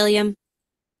 Thank you, William.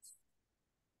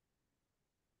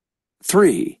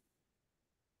 3.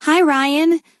 Hi,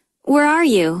 Ryan. Where are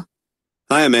you?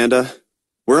 Hi, Amanda.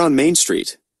 We're on Main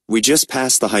Street. We just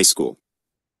passed the high school.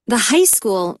 The high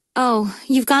school. Oh,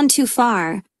 you've gone too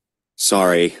far.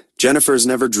 Sorry, Jennifer's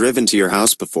never driven to your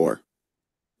house before.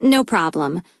 No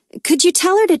problem. Could you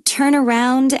tell her to turn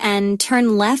around and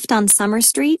turn left on Summer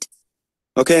Street?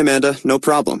 Okay, Amanda, no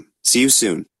problem. See you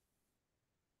soon.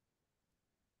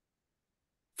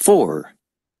 4.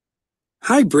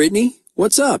 Hi, Brittany.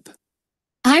 What's up?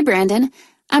 Hi, Brandon.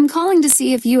 I'm calling to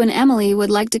see if you and Emily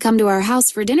would like to come to our house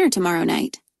for dinner tomorrow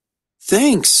night.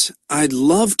 Thanks. I'd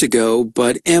love to go,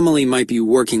 but Emily might be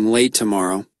working late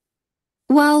tomorrow.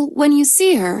 Well, when you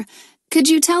see her, could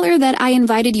you tell her that I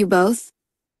invited you both?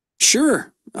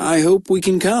 Sure. I hope we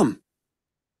can come.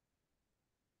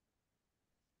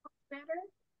 Better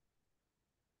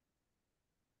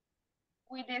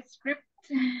with the script.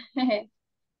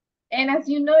 And as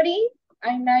you notice,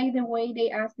 I like the way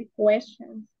they ask the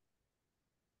questions.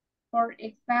 For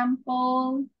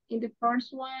example, in the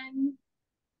first one,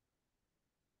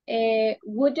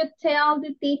 would you tell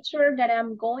the teacher that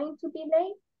I'm going to be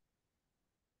late?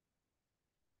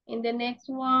 In the next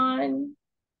one,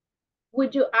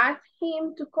 would you ask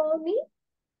him to call me?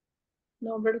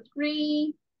 Number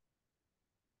 3,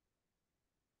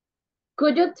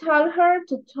 could you tell her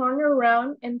to turn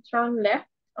around and turn left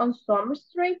on Summer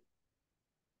Street?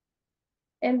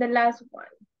 And the last one,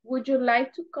 would you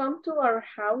like to come to our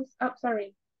house? Oh,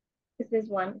 sorry, it's this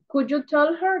one. Could you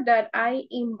tell her that I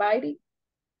invited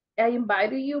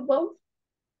you both?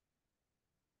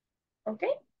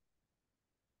 Okay.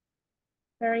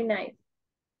 Very nice.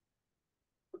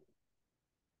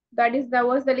 That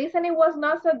was the listening was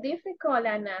not so difficult,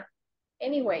 Anna.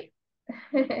 Anyway.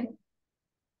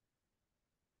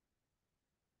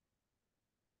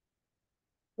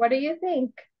 What do you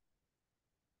think?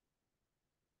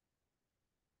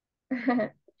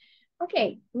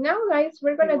 Okay, now guys,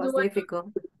 we're gonna do It was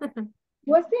difficult.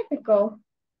 Was difficult.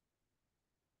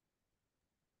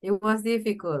 It was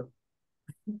difficult.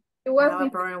 It was I have a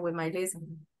problem with my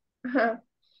listening.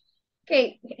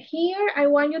 Okay, here I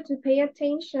want you to pay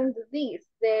attention to this,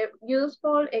 the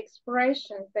useful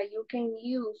expressions that you can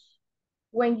use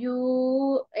when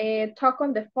you talk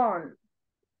on the phone.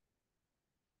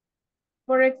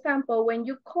 For example, when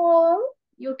you call,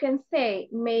 you can say,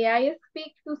 may I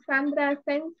speak to Sandra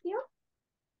Asensio?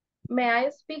 May I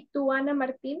speak to Ana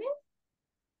Martinez?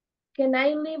 Can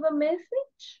I leave a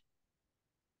message?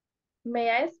 May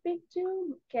I speak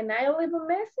to, can I leave a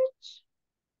message?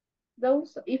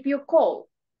 Those, if you call.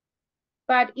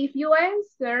 But if you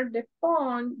answer the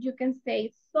phone, you can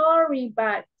say, sorry,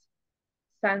 but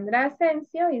Sandra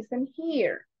Asensio isn't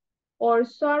here. Or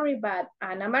sorry, but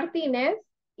Ana Martinez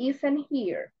isn't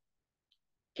here.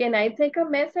 Can I take a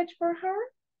message for her?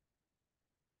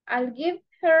 I'll give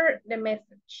her the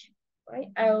message, right?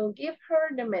 I'll give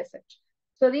her the message.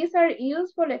 So these are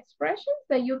useful expressions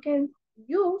that you can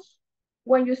use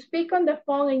when you speak on the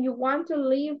phone and you want to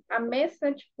leave a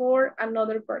message for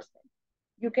another person.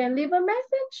 You can leave a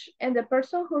message and the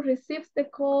person who receives the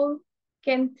call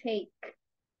can take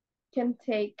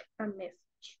a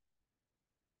message.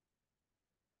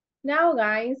 Now,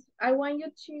 guys, I want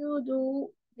you to do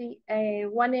the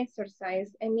one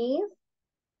exercise, and is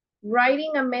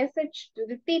writing a message to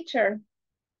the teacher,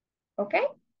 okay?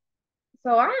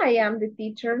 So I am the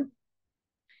teacher,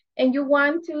 and you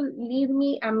want to leave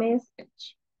me a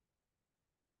message,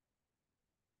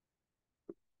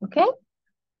 okay?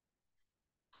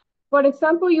 For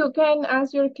example, you can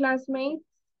ask your classmates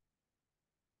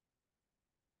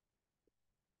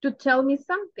to tell me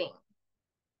something.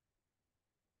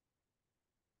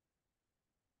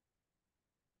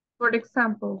 For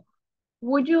example,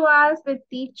 would you ask the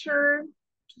teacher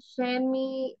to send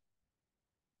me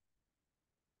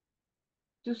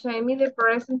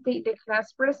the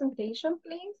class presentation,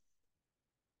 please?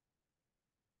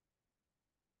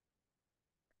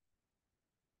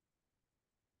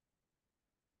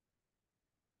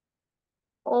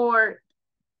 Or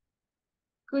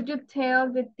could you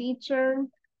tell the teacher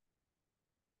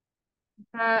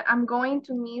that I'm going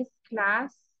to miss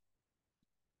class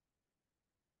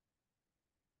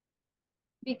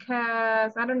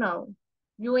because, I don't know,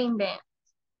 you ain't there?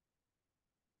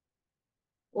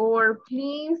 Or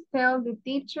please tell the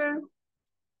teacher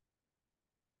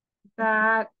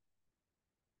that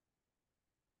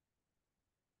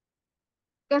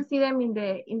you can see them in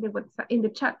the WhatsApp, in the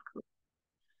chat group.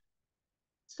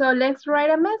 So let's write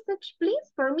a message,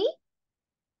 please, for me.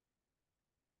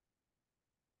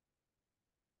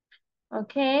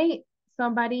 Okay,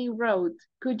 somebody wrote,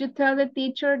 could you tell the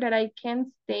teacher that I can't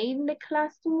stay in the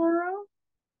class tomorrow?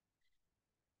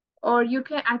 Or you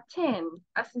can attend.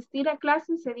 Asistir a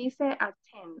clase se dice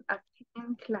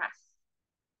attend class.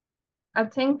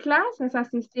 Attend class es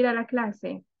asistir a la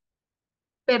clase.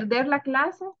 Perder la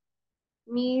clase,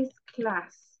 miss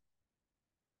class.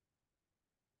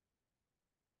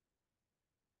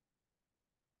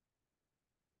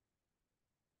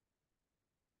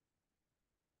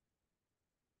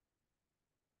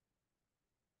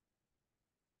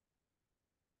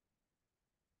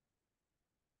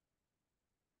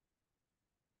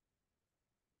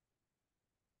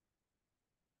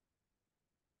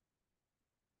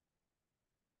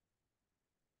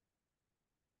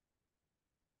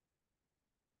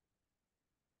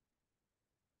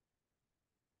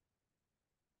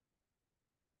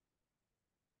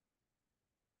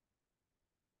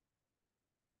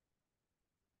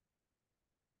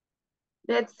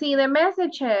 Let's see the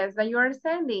messages that you are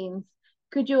sending.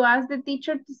 Could you ask the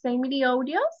teacher to send me the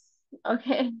audios?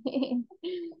 Okay.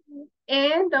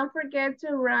 And don't forget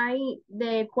to write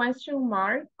the question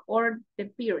mark or the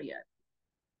period.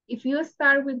 If you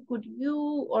start with could you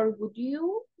or would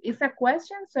you, it's a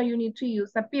question, so you need to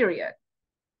use a period.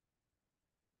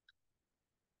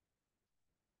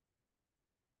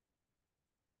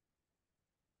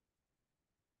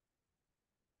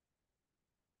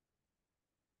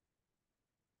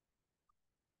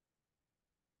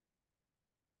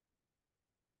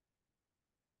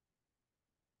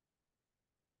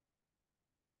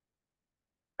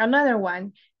 Another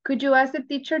one, could you ask the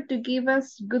teacher to give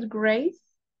us good grades?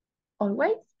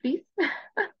 Always, please.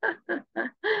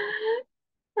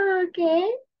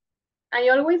 Okay. I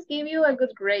always give you a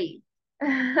good grade.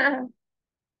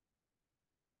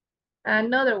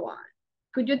 Another one.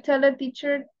 Could you tell the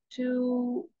teacher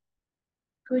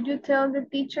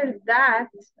that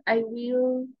I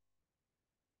will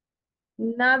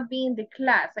not be in the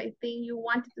class? I think you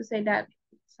wanted to say that,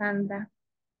 Sandra.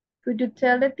 Could you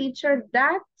tell the teacher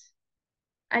that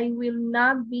I will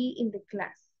not be in the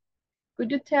class?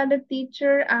 Could you tell the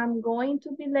teacher I'm going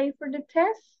to be late for the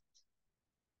test?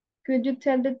 Could you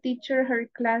tell the teacher her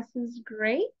class is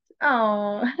great?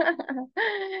 Oh,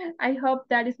 I hope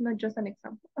that is not just an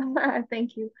example.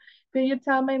 Thank you. Could you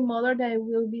tell my mother that I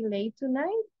will be late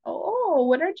tonight? Oh,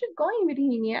 where are you going,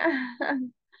 Virginia?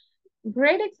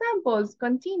 Great examples.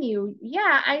 Continue.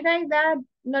 Yeah, I like that.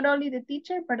 Not only the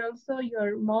teacher, but also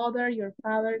your mother, your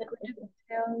father. Could you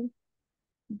tell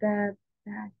that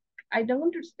I don't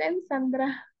understand,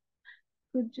 Sandra?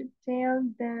 Could you tell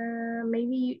the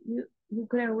maybe you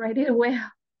couldn't write it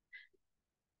well?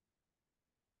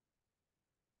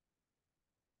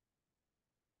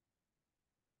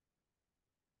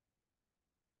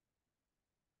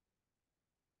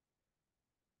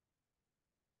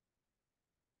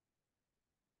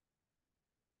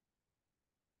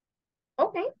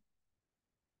 Okay,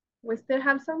 we still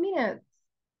have some minutes.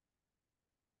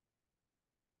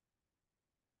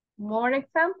 More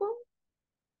examples?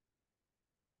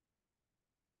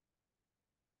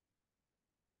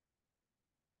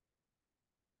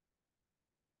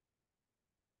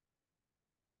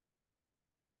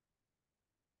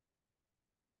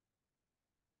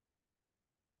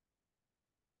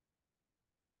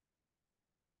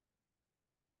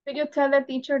 Could you tell the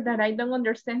teacher that I don't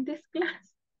understand this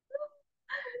class?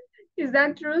 Is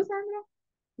that true, Sandra?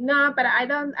 No, but I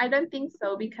don't think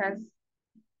so because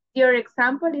your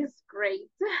example is great.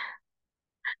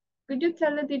 Could you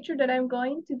tell the teacher that I'm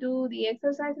going to do the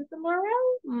exercises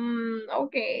tomorrow?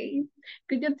 Okay.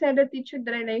 Could you tell the teacher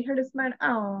that I like her smile?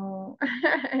 Oh,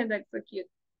 that's so cute.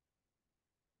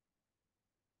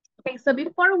 Okay, so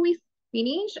before we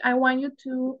finish, I want you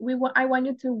to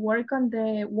work on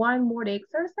the one more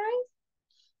exercise.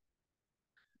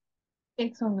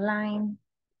 It's online.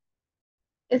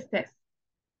 It's this.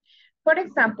 For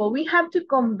example, we have to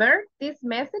convert these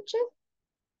messages.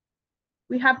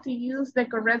 We have to use the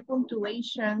correct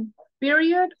punctuation,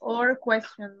 period or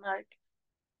question mark.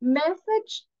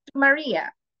 Message to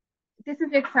Maria. This is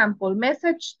the example.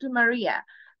 Message to Maria.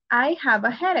 I have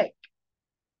a headache.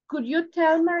 Could you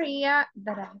tell Maria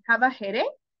that I have a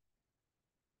headache?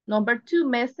 Number 2,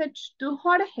 message to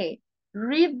Jorge.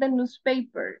 Read the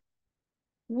newspaper.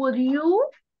 Would you?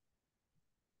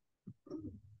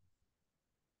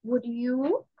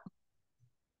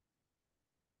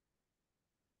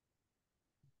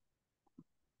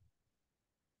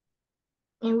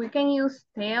 And we can use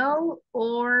tell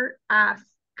or ask.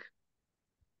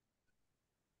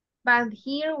 But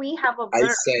here we have a verb. I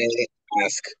say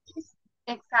ask.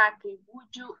 Exactly.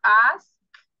 Would you ask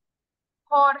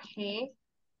Jorge?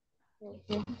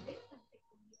 And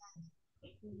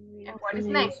what is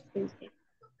next?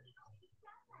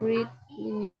 Read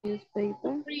the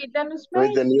newspaper. Read the newspaper.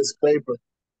 Read the newspaper.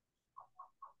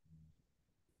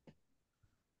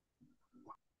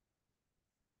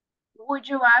 Would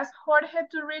you ask Jorge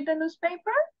to read the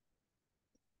newspaper?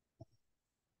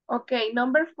 Okay,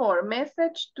 number 4,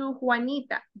 message to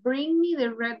Juanita. Bring me the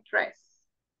red dress.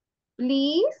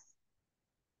 Please.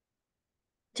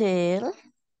 Tell.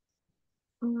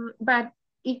 But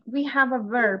we have a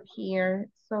verb here,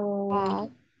 so.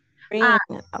 Bring.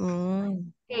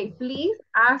 Okay, please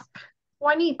ask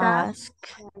Juanita.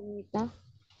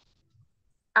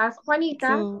 Ask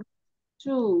Juanita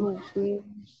to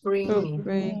bring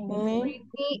me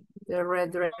the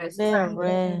red dress.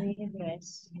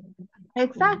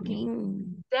 Exactly.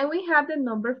 Then we have the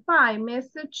number 5,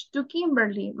 message to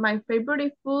Kimberly. My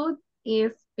favorite food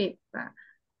is pizza.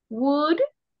 Would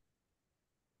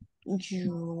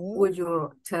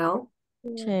you tell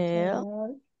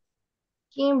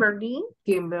Kimberly?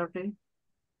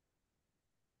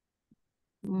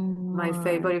 My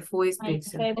favorite food is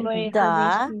pizza.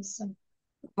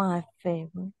 My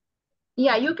favorite.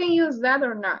 Yeah, you can use that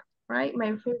or not, right?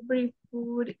 My favorite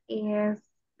food is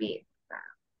pizza.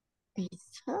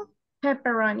 Pizza?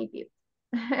 Pepperoni pizza.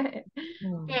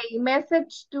 Okay,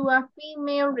 message to a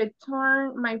female,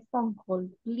 return my phone call,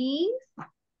 please.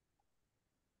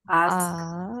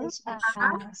 Ask.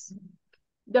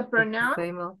 The pronoun.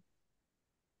 Female.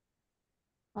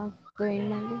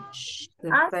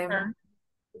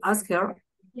 Ask her.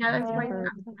 Yeah, that's right.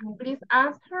 Please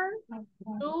ask her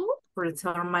to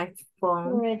return my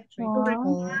phone.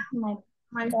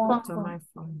 My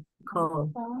phone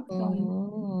call.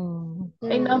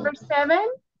 And number 7.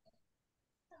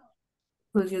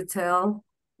 Could you tell?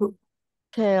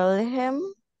 Tell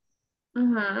him.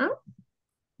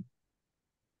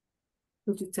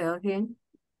 Could you tell him?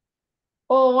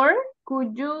 Or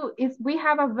could you, we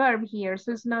have a verb here,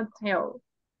 so it's not tell,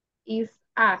 it's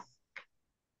ask.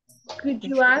 Could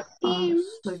you ask him?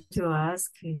 Could you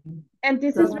ask him? And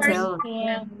this is very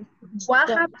important. What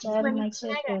happens when it's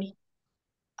negative?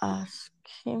 Ask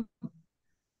him.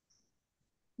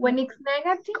 When it's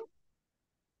negative,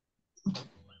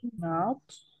 Not.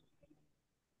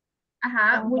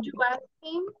 would you ask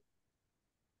him?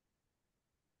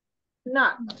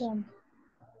 Not. Not to.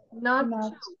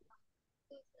 Not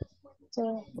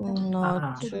To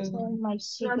to. tell my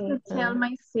secret. Not to tell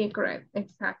my secret,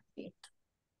 exactly.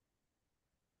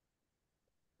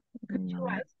 Could you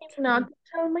ask him not to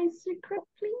tell my secret,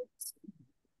 please?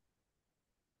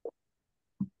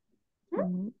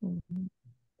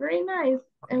 Very nice.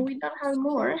 And we don't have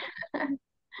more.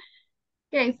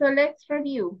 Okay, so let's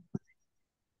review.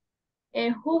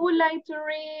 Who would like to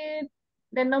read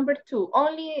the number 2?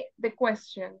 Only the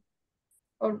question.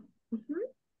 Or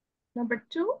number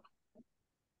 2?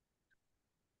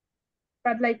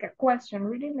 But like a question,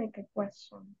 reading like a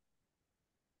question.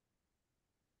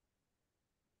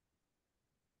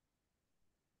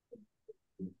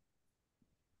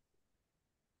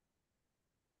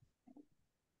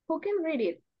 Who can read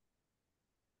it?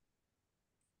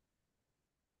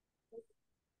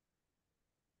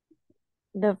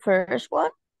 The first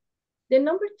one? The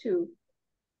number 2.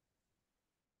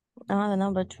 The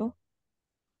number 2.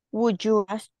 Would you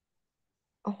ask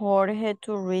Jorge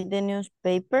to read the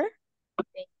newspaper?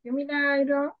 Thank you,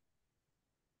 Milagro.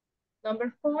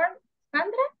 Number 4,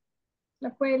 Sandra, la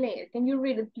puede leer. Can you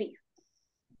read it, please?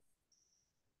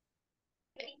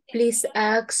 Please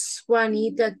ask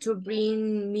Juanita to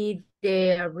bring me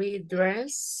the red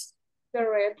dress. The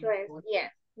red dress,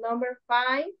 yes. Number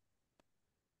 5,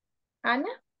 Anna.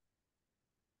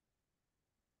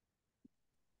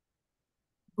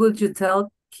 Would you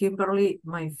tell Kimberly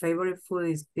my favorite food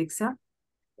is pizza?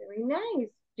 Very nice.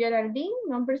 Geraldine,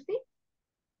 number 6.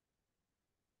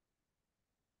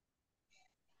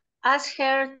 Ask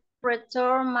her to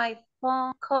return my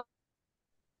phone call.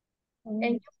 And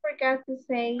you forgot to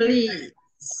say, Please.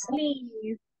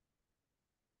 Please.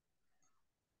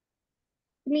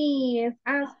 Please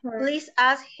ask her. Please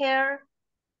ask her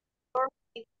for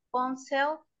my phone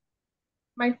cell.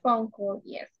 My phone call,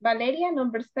 yes. Valeria,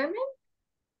 number 7.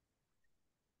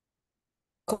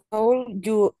 Call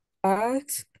you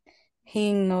ask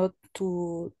him not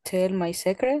to tell my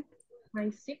secret? My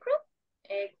secret?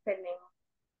 Excellent.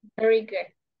 Very good.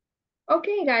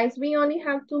 Okay, guys, we only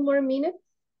have 2 more minutes.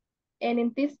 And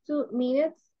in these 2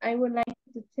 minutes, I would like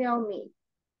you to tell me,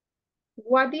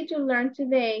 what did you learn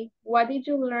today? What did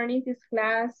you learn in this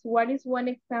class? What is one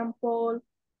example?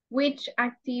 Which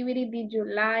activity did you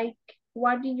like?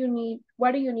 What do you need?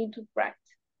 What do you need to practice?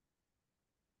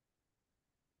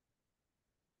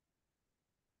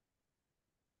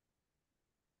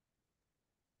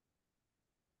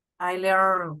 I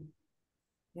learned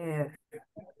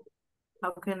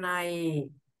how can I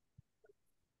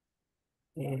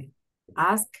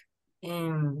ask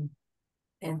and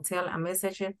tell a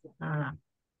message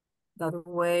that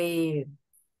way,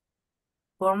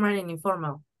 formal and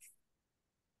informal.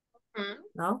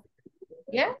 No?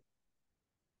 Yeah.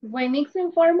 When it's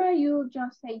informal, you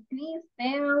just say please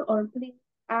tell or please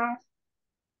ask.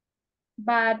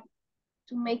 But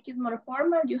to make it more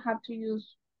formal, you have to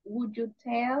use would you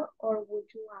tell or would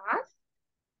you ask?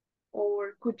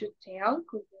 Or could you tell,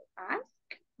 could you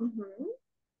ask?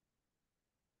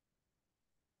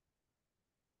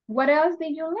 What else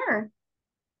did you learn?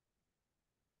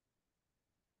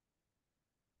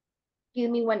 Give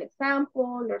me one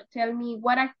example or tell me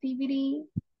what activity.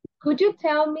 Could you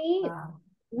tell me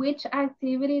which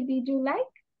activity did you like?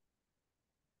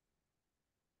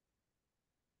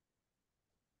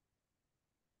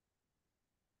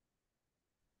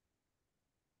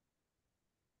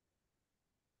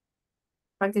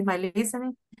 Practice my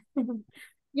listening.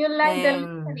 You like the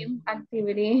listening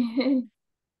activity.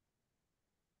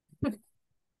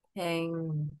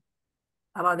 And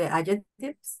about the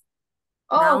adjectives,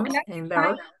 Oh, nouns and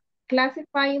verbs.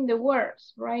 classifying the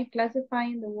words, right?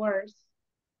 Classifying the words.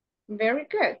 Very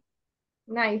good.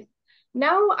 Nice.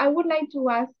 Now I would like to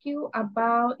ask you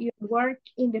about your work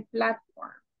in the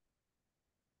platform.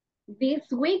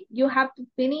 This week you have to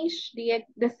finish the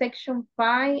section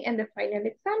 5 and the final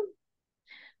exam.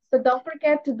 So don't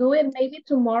forget to do it. Maybe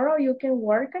tomorrow you can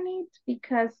work on it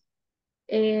because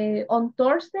on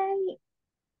Thursday,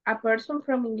 a person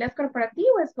from Inglés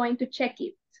Corporativo is going to check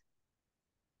it.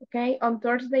 Okay, on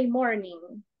Thursday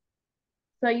morning.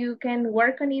 So you can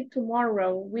work on it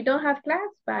tomorrow. We don't have class,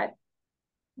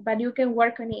 but you can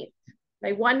work on it.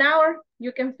 Like 1 hour,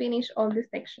 you can finish all the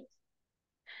sections.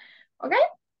 Okay?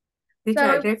 Teacher,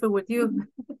 so, I'm grateful with you.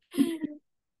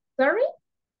 Sorry?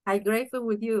 I'm grateful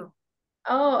with you.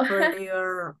 Oh.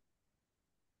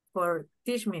 for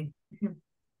teach me.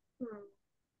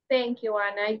 Thank you,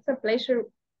 Anna. It's a pleasure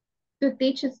to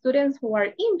teach students who are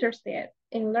interested.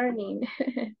 in learning.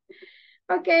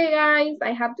 Okay, guys,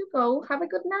 I have to go. Have a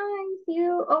good night. See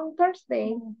you on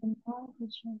Thursday.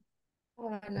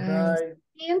 Bye.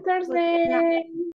 See you Thursday.